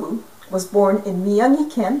Shinobu, was born in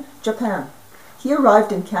Miyagi-ken, Japan. He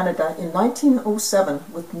arrived in Canada in 1907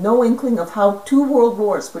 with no inkling of how 2 world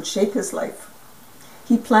wars would shape his life.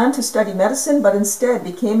 He planned to study medicine, but instead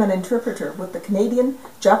became an interpreter with the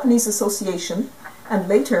Canadian-Japanese Association, and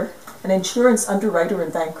later an insurance underwriter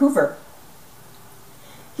in Vancouver.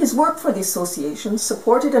 His work for the association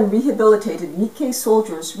supported and rehabilitated Nikkei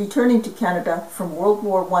soldiers returning to Canada from World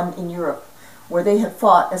War I in Europe, where they had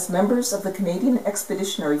fought as members of the Canadian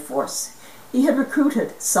Expeditionary Force. He had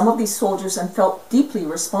recruited some of these soldiers and felt deeply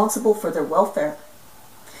responsible for their welfare.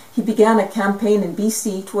 He began a campaign in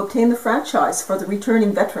BC to obtain the franchise for the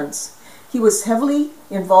returning veterans. He was heavily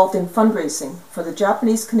involved in fundraising for the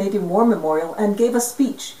Japanese-Canadian War Memorial and gave a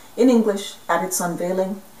speech in English at its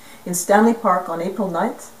unveiling in Stanley Park on April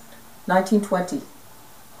 9th, 1920.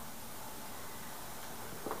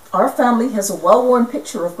 Our family has a well-worn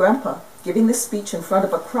picture of Grandpa giving this speech in front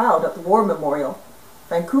of a crowd at the War Memorial.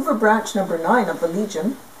 Vancouver Branch No. 9 of the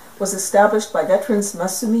Legion was established by veterans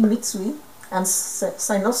Masumi Mitsui and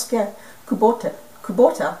Sainosuke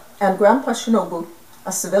Kubota and Grandpa Shinobu,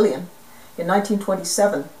 a civilian, in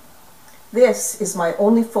 1927. This is my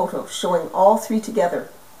only photo showing all 3 together.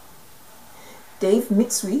 Dave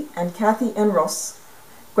Mitsui and Kathy Enros,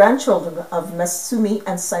 grandchildren of Masumi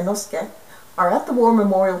and Sainosuke, are at the War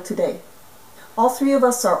Memorial today. All 3 of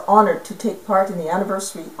us are honored to take part in the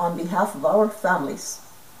anniversary on behalf of our families.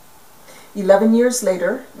 11 years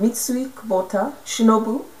later, Mitsui, Kubota,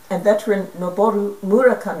 Shinobu, and veteran Noboru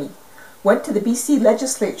Murakami went to the BC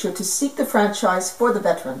legislature to seek the franchise for the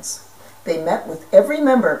veterans. They met with every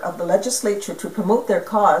member of the legislature to promote their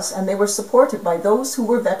cause, and they were supported by those who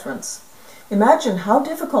were veterans. Imagine how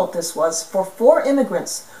difficult this was for 4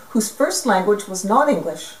 immigrants whose first language was not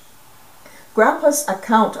English. Grandpa's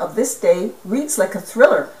account of this day reads like a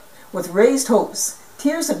thriller, with raised hopes,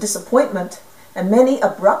 tears of disappointment, and many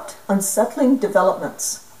abrupt, unsettling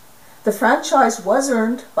developments. The franchise was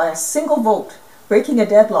earned by a single vote, breaking a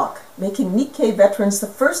deadlock, making Nikkei veterans the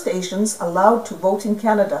first Asians allowed to vote in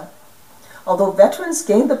Canada. Although veterans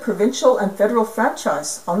gained the provincial and federal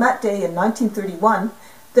franchise on that day in 1931,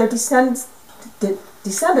 their descendants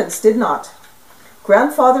did not.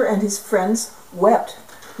 Grandfather and his friends wept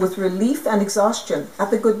with relief and exhaustion at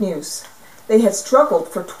the good news. They had struggled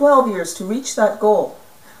for 12 years to reach that goal.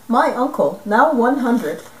 My uncle, now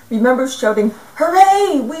 100, remembers shouting,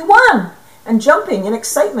 "Hooray, we won!" and jumping in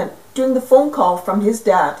excitement during the phone call from his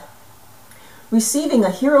dad. Receiving a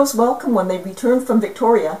hero's welcome when they returned from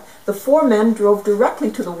Victoria, the 4 men drove directly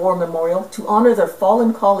to the War Memorial to honor their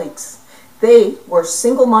fallen colleagues. They were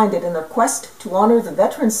single-minded in their quest to honor the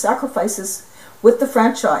veterans' sacrifices with the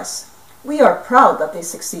franchise. We are proud that they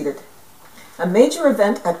succeeded. A major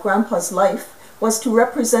event at Grandpa's life was to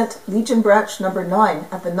represent Legion Branch No. 9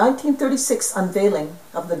 at the 1936 unveiling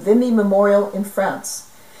of the Vimy Memorial in France.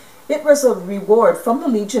 It was a reward from the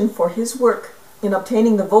Legion for his work in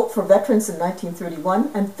obtaining the vote for veterans in 1931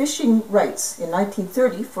 and fishing rights in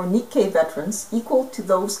 1930 for Nikkei veterans equal to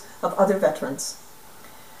those of other veterans.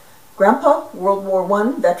 Grandpa, World War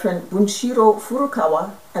I veteran Bunshiro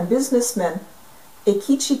Furukawa, and businessmen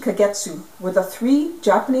Eikichi Kagetsu were the 3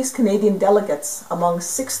 Japanese-Canadian delegates among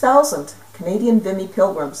 6,000 Canadian Vimy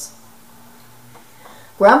pilgrims.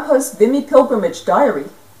 Grandpa's Vimy pilgrimage diary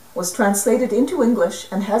was translated into English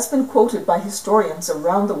and has been quoted by historians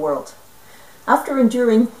around the world. After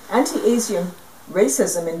enduring anti-Asian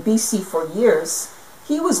racism in BC for years,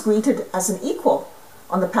 he was greeted as an equal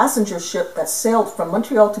on the passenger ship that sailed from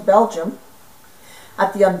Montreal to Belgium,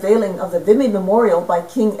 at the unveiling of the Vimy Memorial by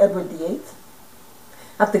King Edward VIII,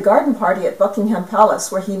 at the garden party at Buckingham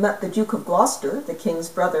Palace where he met the Duke of Gloucester, the King's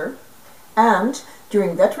brother, and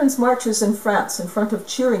during veterans' marches in France in front of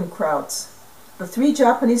cheering crowds. The 3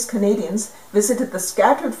 Japanese Canadians visited the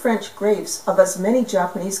scattered French graves of as many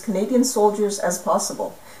Japanese Canadian soldiers as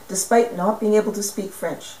possible, despite not being able to speak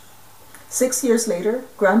French. 6 years later,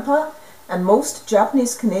 Grandpa and most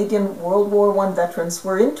Japanese Canadian World War I veterans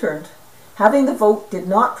were interned. Having the vote did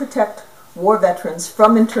not protect war veterans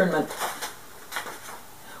from internment.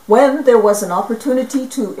 When there was an opportunity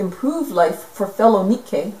to improve life for fellow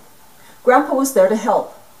Nikkei, Grandpa was there to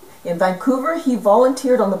help. In Vancouver, he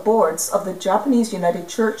volunteered on the boards of the Japanese United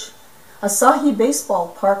Church, Asahi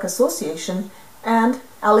Baseball Park Association, and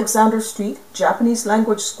Alexander Street Japanese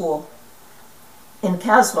Language School. In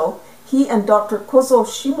Kaslo, he and Dr. Kozo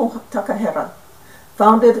Shimo Takahara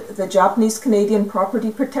founded the Japanese Canadian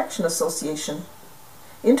Property Protection Association.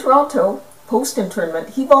 In Toronto, post-internment,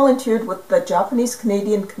 he volunteered with the Japanese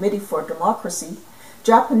Canadian Committee for Democracy,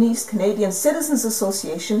 Japanese Canadian Citizens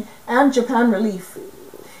Association, and Japan Relief.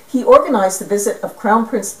 He organized the visit of Crown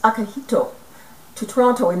Prince Akihito to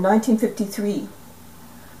Toronto in 1953.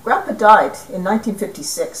 Grandpa died in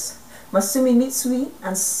 1956. Masumi Mitsui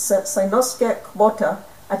and Sainosuke Kubota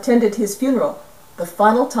attended his funeral, the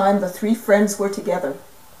final time the 3 friends were together.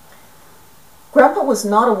 Grandpa was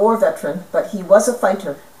not a war veteran, but he was a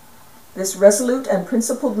fighter. This resolute and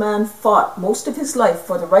principled man fought most of his life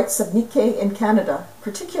for the rights of Nikkei in Canada,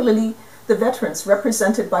 particularly the veterans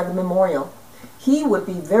represented by the memorial. He would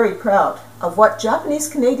be very proud of what Japanese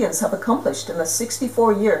Canadians have accomplished in the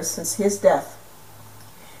 64 years since his death.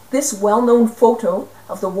 This well-known photo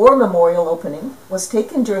of the War Memorial opening was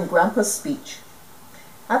taken during Grandpa's speech.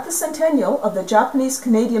 At the centennial of the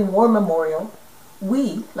Japanese-Canadian War Memorial,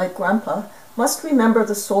 we, like Grandpa, must remember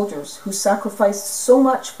the soldiers who sacrificed so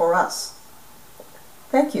much for us.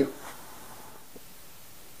 Thank you.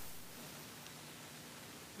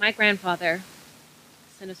 My grandfather,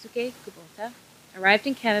 Sanosuke Kubota, arrived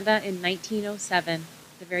in Canada in 1907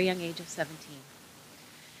 at the very young age of 17.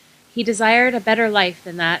 He desired a better life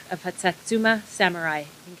than that of a Satsuma samurai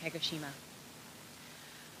in Kagoshima.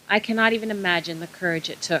 I cannot even imagine the courage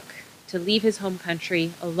it took to leave his home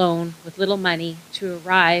country alone with little money to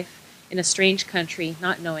arrive in a strange country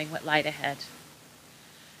not knowing what lied ahead.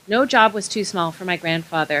 No job was too small for my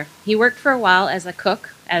grandfather. He worked for a while as a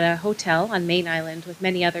cook at a hotel on Main Island with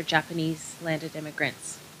many other Japanese landed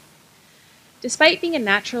immigrants. Despite being a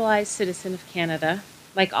naturalized citizen of Canada,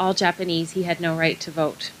 like all Japanese, he had no right to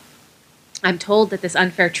vote. I'm told that this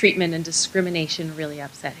unfair treatment and discrimination really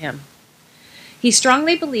upset him. He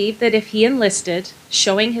strongly believed that if he enlisted,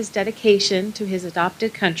 showing his dedication to his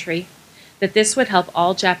adopted country, that this would help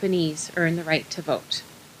all Japanese earn the right to vote.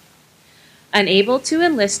 Unable to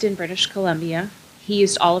enlist in British Columbia, he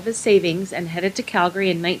used all of his savings and headed to Calgary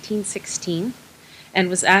in 1916 and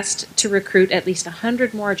was asked to recruit at least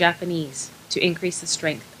 100 more Japanese to increase the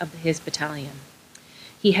strength of his battalion.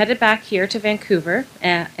 He headed back here to Vancouver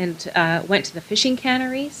and went to the fishing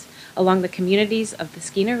canneries along the communities of the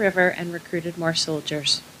Skeena River and recruited more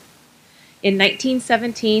soldiers. In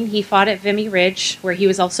 1917, he fought at Vimy Ridge, where he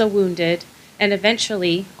was also wounded, and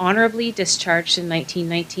eventually honorably discharged in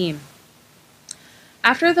 1919.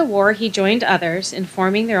 After the war, he joined others in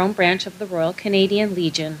forming their own branch of the Royal Canadian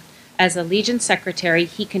Legion. As a Legion secretary,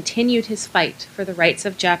 he continued his fight for the rights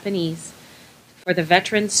of Japanese, for the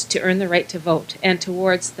veterans to earn the right to vote, and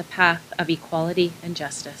towards the path of equality and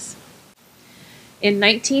justice. In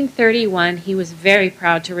 1931, he was very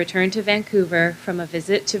proud to return to Vancouver from a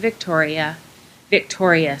visit to Victoria.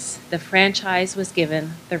 Victorious, the franchise was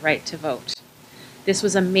given the right to vote. This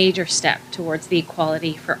was a major step towards the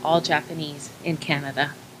equality for all Japanese in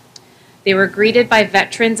Canada. They were greeted by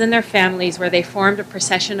veterans and their families, where they formed a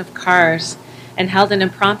procession of cars and held an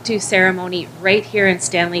impromptu ceremony right here in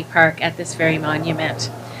Stanley Park at this very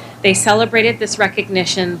monument. They celebrated this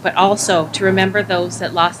recognition, but also to remember those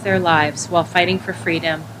that lost their lives while fighting for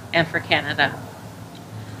freedom and for Canada.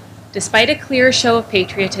 Despite a clear show of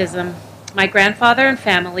patriotism, my grandfather and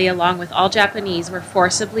family, along with all Japanese, were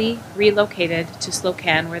forcibly relocated to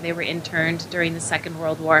Slocan, where they were interned during the Second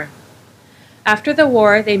World War. After the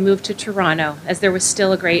war, they moved to Toronto, as there was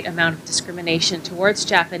still a great amount of discrimination towards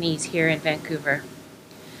Japanese here in Vancouver.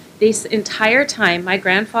 This entire time, my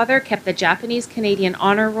grandfather kept the Japanese-Canadian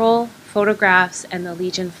honor roll, photographs, and the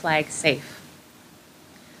Legion flag safe.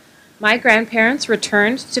 My grandparents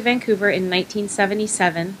returned to Vancouver in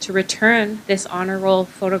 1977 to return this honor roll,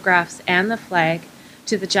 photographs, and the flag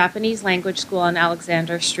to the Japanese language school on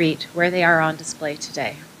Alexander Street, where they are on display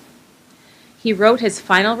today. He wrote his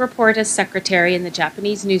final report as secretary in the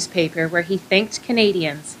Japanese newspaper, where he thanked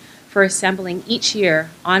Canadians for assembling each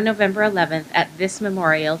year on November 11th at this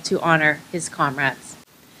memorial to honor his comrades.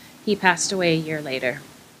 He passed away a year later.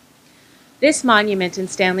 This monument in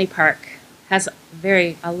Stanley Park has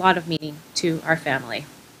a lot of meaning to our family.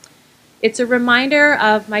 It's a reminder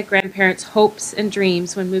of my grandparents' hopes and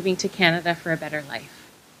dreams when moving to Canada for a better life.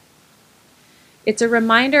 It's a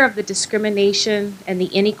reminder of the discrimination and the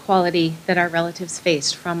inequality that our relatives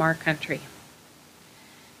faced from our country.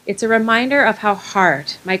 It's a reminder of how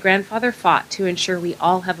hard my grandfather fought to ensure we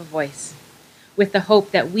all have a voice, with the hope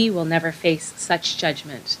that we will never face such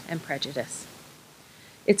judgment and prejudice.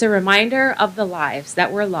 It's a reminder of the lives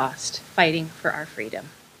that were lost fighting for our freedom.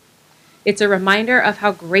 It's a reminder of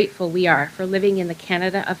how grateful we are for living in the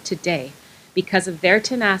Canada of today because of their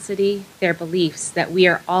tenacity, their beliefs that we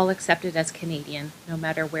are all accepted as Canadian, no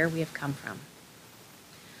matter where we have come from.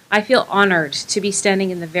 I feel honored to be standing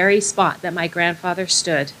in the very spot that my grandfather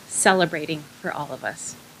stood, celebrating for all of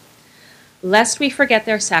us. Lest we forget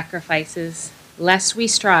their sacrifices, lest we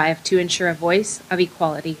strive to ensure a voice of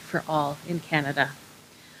equality for all in Canada.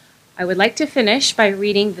 I would like to finish by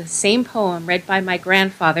reading the same poem read by my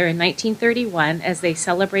grandfather in 1931 as they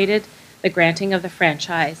celebrated the granting of the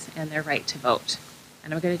franchise and their right to vote.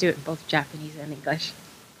 And I'm going to do it in both Japanese and English.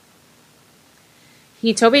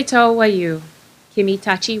 Hitobito wa yu, kimi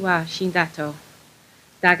tachi wa shindato.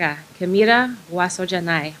 Daga, kimira wa so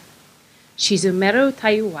janai. Shizumeru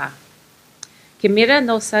tayu wa. Kimira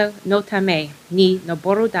no tame ni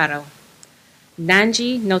noboru daro.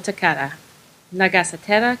 Nanji no takara.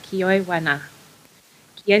 Nagasatera kiyoi wa na.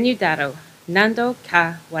 Kienyu daro. Nando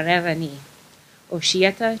ka warera ni.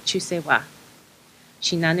 Oshieta chusewa.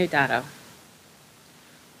 Shinanu daro.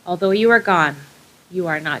 Although you are gone, you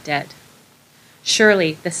are not dead.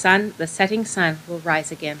 Surely the setting sun will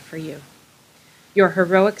rise again for you. Your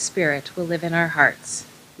heroic spirit will live in our hearts.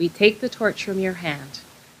 We take the torch from your hand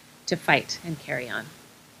to fight and carry on.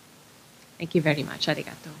 Thank you very much.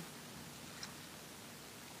 Arigato.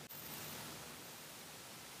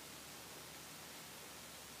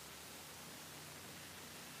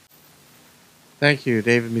 Thank you,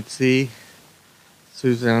 David Mitsui,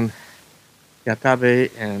 Susan Yatabe,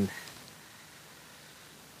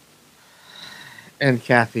 and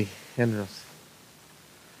Kathy Hendros.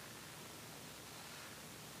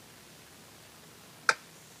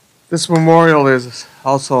 This memorial is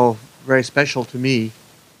also very special to me.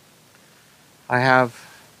 I have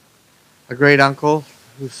a great uncle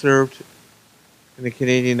who served in the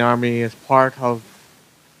Canadian Army as part of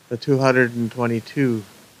the 222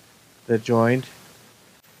 that joined.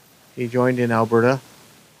 He joined in Alberta.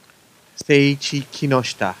 Seiichi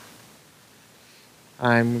Kinoshita.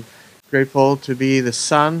 I'm grateful to be the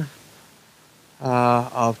son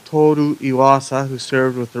of Toru Iwaasa, who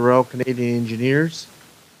served with the Royal Canadian Engineers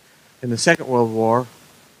in the Second World War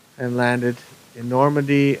and landed in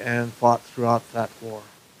Normandy and fought throughout that war.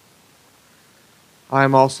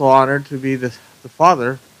 I'm also honored to be the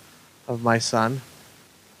father of my son,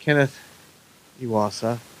 Kenneth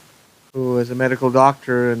Iwaasa, who is a medical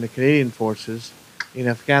doctor in the Canadian Forces in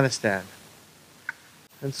Afghanistan.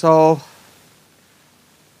 And so,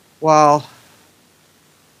 while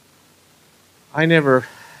I never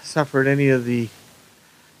suffered any of the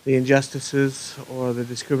injustices or the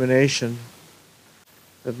discrimination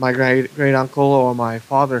that my great uncle or my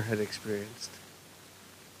father had experienced,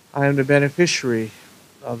 I am the beneficiary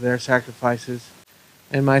of their sacrifices,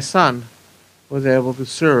 and my son was able to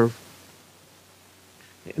serve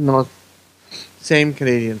in the same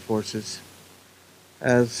Canadian Forces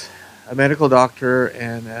as a medical doctor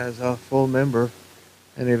and as a full member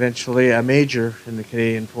and eventually a major in the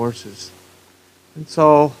Canadian Forces. And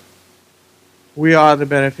so we are the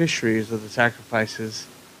beneficiaries of the sacrifices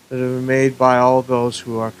that have been made by all those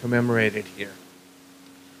who are commemorated here.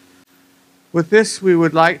 With this, we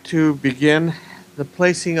would like to begin the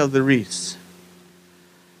placing of the wreaths.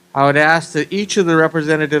 I would ask that each of the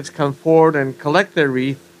representatives come forward and collect their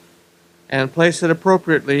wreath and place it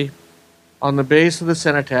appropriately on the base of the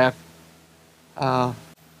cenotaph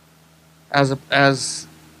as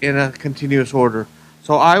in a continuous order.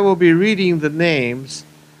 So I will be reading the names,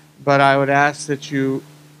 but I would ask that you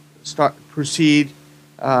proceed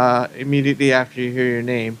immediately after you hear your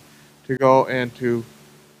name to go and to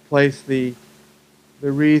place the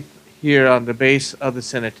wreath here on the base of the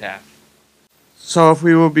cenotaph. So if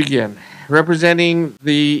we will begin. Representing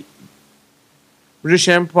the British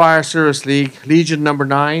Empire Service League, Legion Number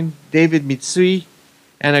 9, David Mitsui,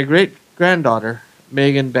 and a great-granddaughter,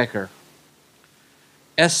 Megan Becker.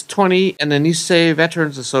 S20 and the Nisei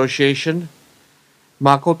Veterans Association,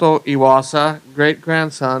 Makoto Iwaasa,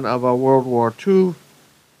 great-grandson of a World War II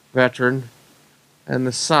veteran and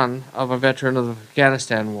the son of a veteran of the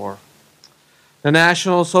Afghanistan War. The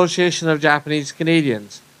National Association of Japanese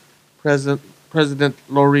Canadians, President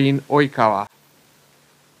Lorene Oikawa.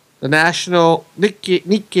 The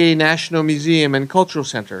Nikkei National Museum and Cultural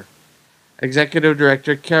Center, Executive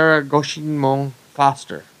Director Karah Goshinmon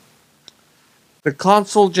Foster. The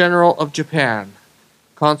Consul General of Japan,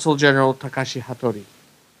 Consul General Takashi Hatori.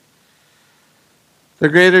 The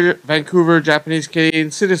Greater Vancouver Japanese Canadian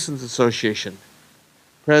Citizens Association,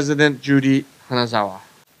 President Judy Hanazawa.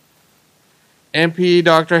 MP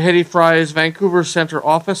Dr. Hedy Fry's Vancouver Centre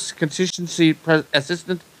Office, Constituency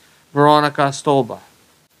Assistant Veronica Stolba.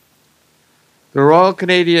 The Royal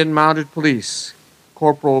Canadian Mounted Police,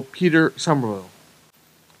 Corporal Peter Somerville.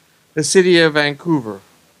 The City of Vancouver,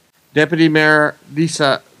 Deputy Mayor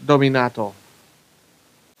Lisa Dominato.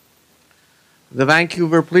 The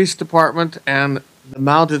Vancouver Police Department and the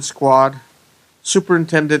Mounted Squad,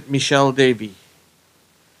 Superintendent Michelle Davey.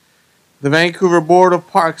 The Vancouver Board of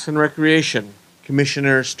Parks and Recreation,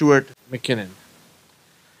 Commissioner Stuart McKinnon.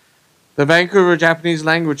 The Vancouver Japanese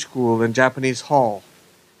Language School and Japanese Hall,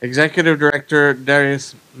 Executive Director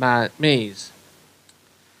Darius Mays.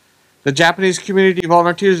 The Japanese Community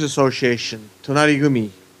Volunteers Association, Tonari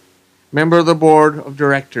Gumi. Member of the Board of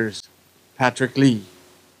Directors, Patrick Lee.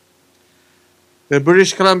 The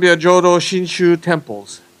British Columbia Jodo Shinshu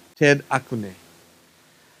Temples, Ted Akune.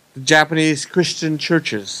 The Japanese Christian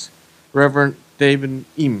Churches, Reverend David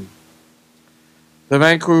Im. The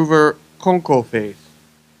Vancouver Konko Faith,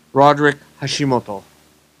 Roderick Hashimoto.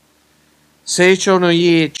 Seicho no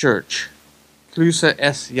Ie Church, Klusa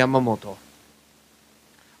S. Yamamoto.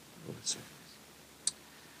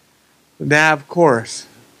 The Nav Chorus,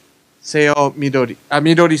 Seo Midori,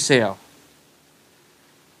 Midori Seo.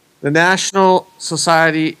 The National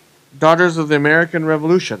Society Daughters of the American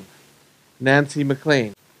Revolution, Nancy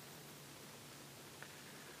McLean.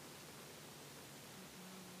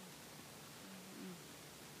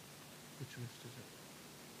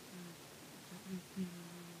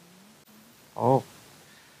 Oh.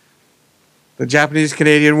 The Japanese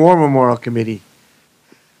Canadian War Memorial Committee,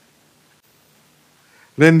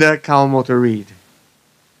 Linda Kawamoto Reid.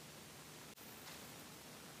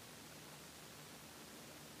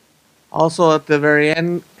 Also at the very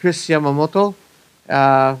end, Chris Yamamoto,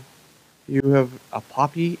 you have a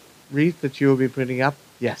poppy wreath that you will be putting up.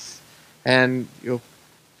 Yes. And you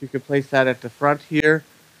can place that at the front here.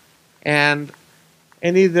 And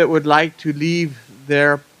any that would like to leave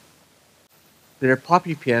their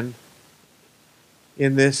poppy pin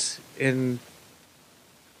in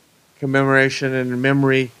commemoration and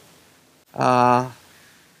memory for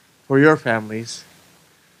your families,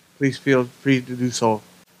 please feel free to do so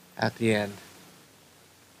at the end.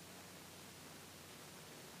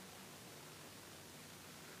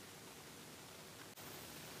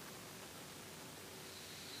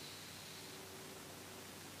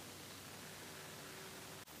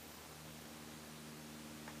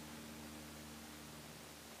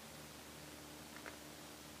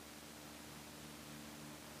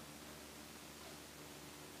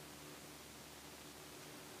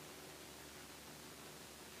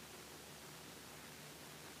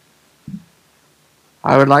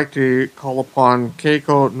 I would like to call upon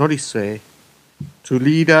Keiko Norisue to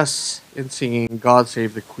lead us in singing God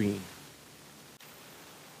Save the Queen.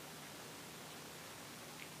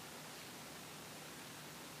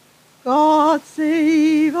 God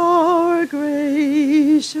save our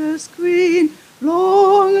gracious Queen,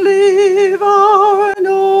 long live our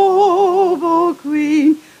noble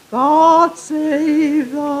Queen. God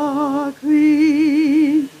save the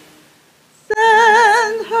Queen.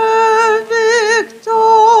 Send her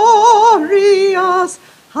victorious,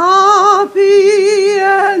 happy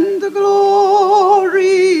and glorious,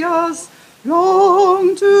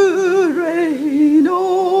 long to reign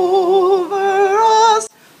over us.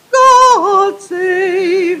 God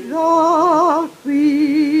save the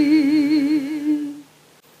Queen.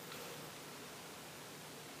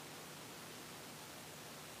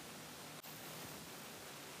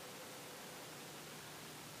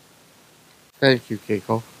 Thank you,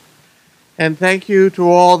 Keiko. And thank you to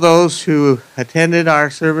all those who attended our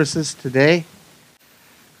services today.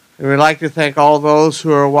 And we'd like to thank all those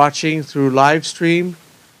who are watching through live stream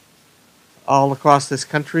all across this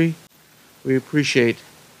country. We appreciate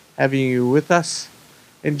having you with us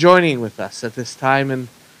and joining with us at this time, and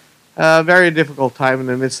a very difficult time in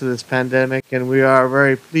the midst of this pandemic, and we are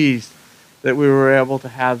very pleased that we were able to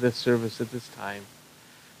have this service at this time.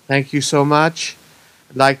 Thank you so much.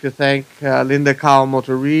 I'd like to thank Linda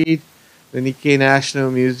Kawamoto Reid, the Nikkei National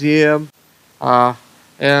Museum,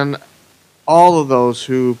 and all of those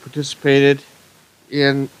who participated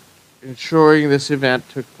in ensuring this event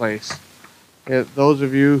took place. Those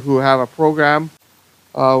of you who have a program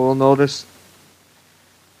will notice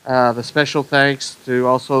the special thanks to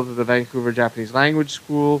also the Vancouver Japanese Language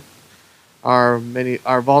School, our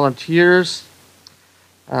volunteers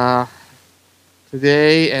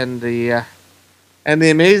today, and the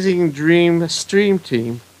amazing Dream Stream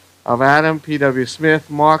team of Adam P.W. Smith,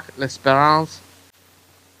 Mark L'Esperance,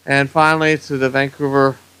 and finally to the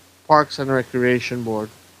Vancouver Parks and Recreation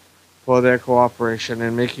Board for their cooperation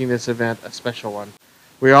in making this event a special one.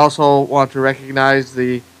 We also want to recognize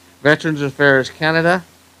the Veterans Affairs Canada,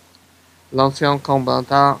 l'Ancien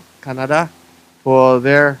Combattant Canada, for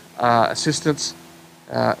their assistance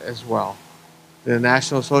as well. The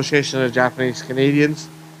National Association of Japanese Canadians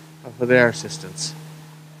for their assistance.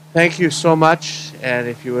 Thank you so much, and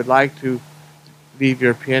if you would like to leave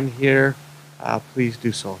your pin here, please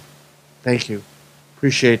do so. Thank you.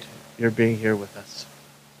 Appreciate your being here with us.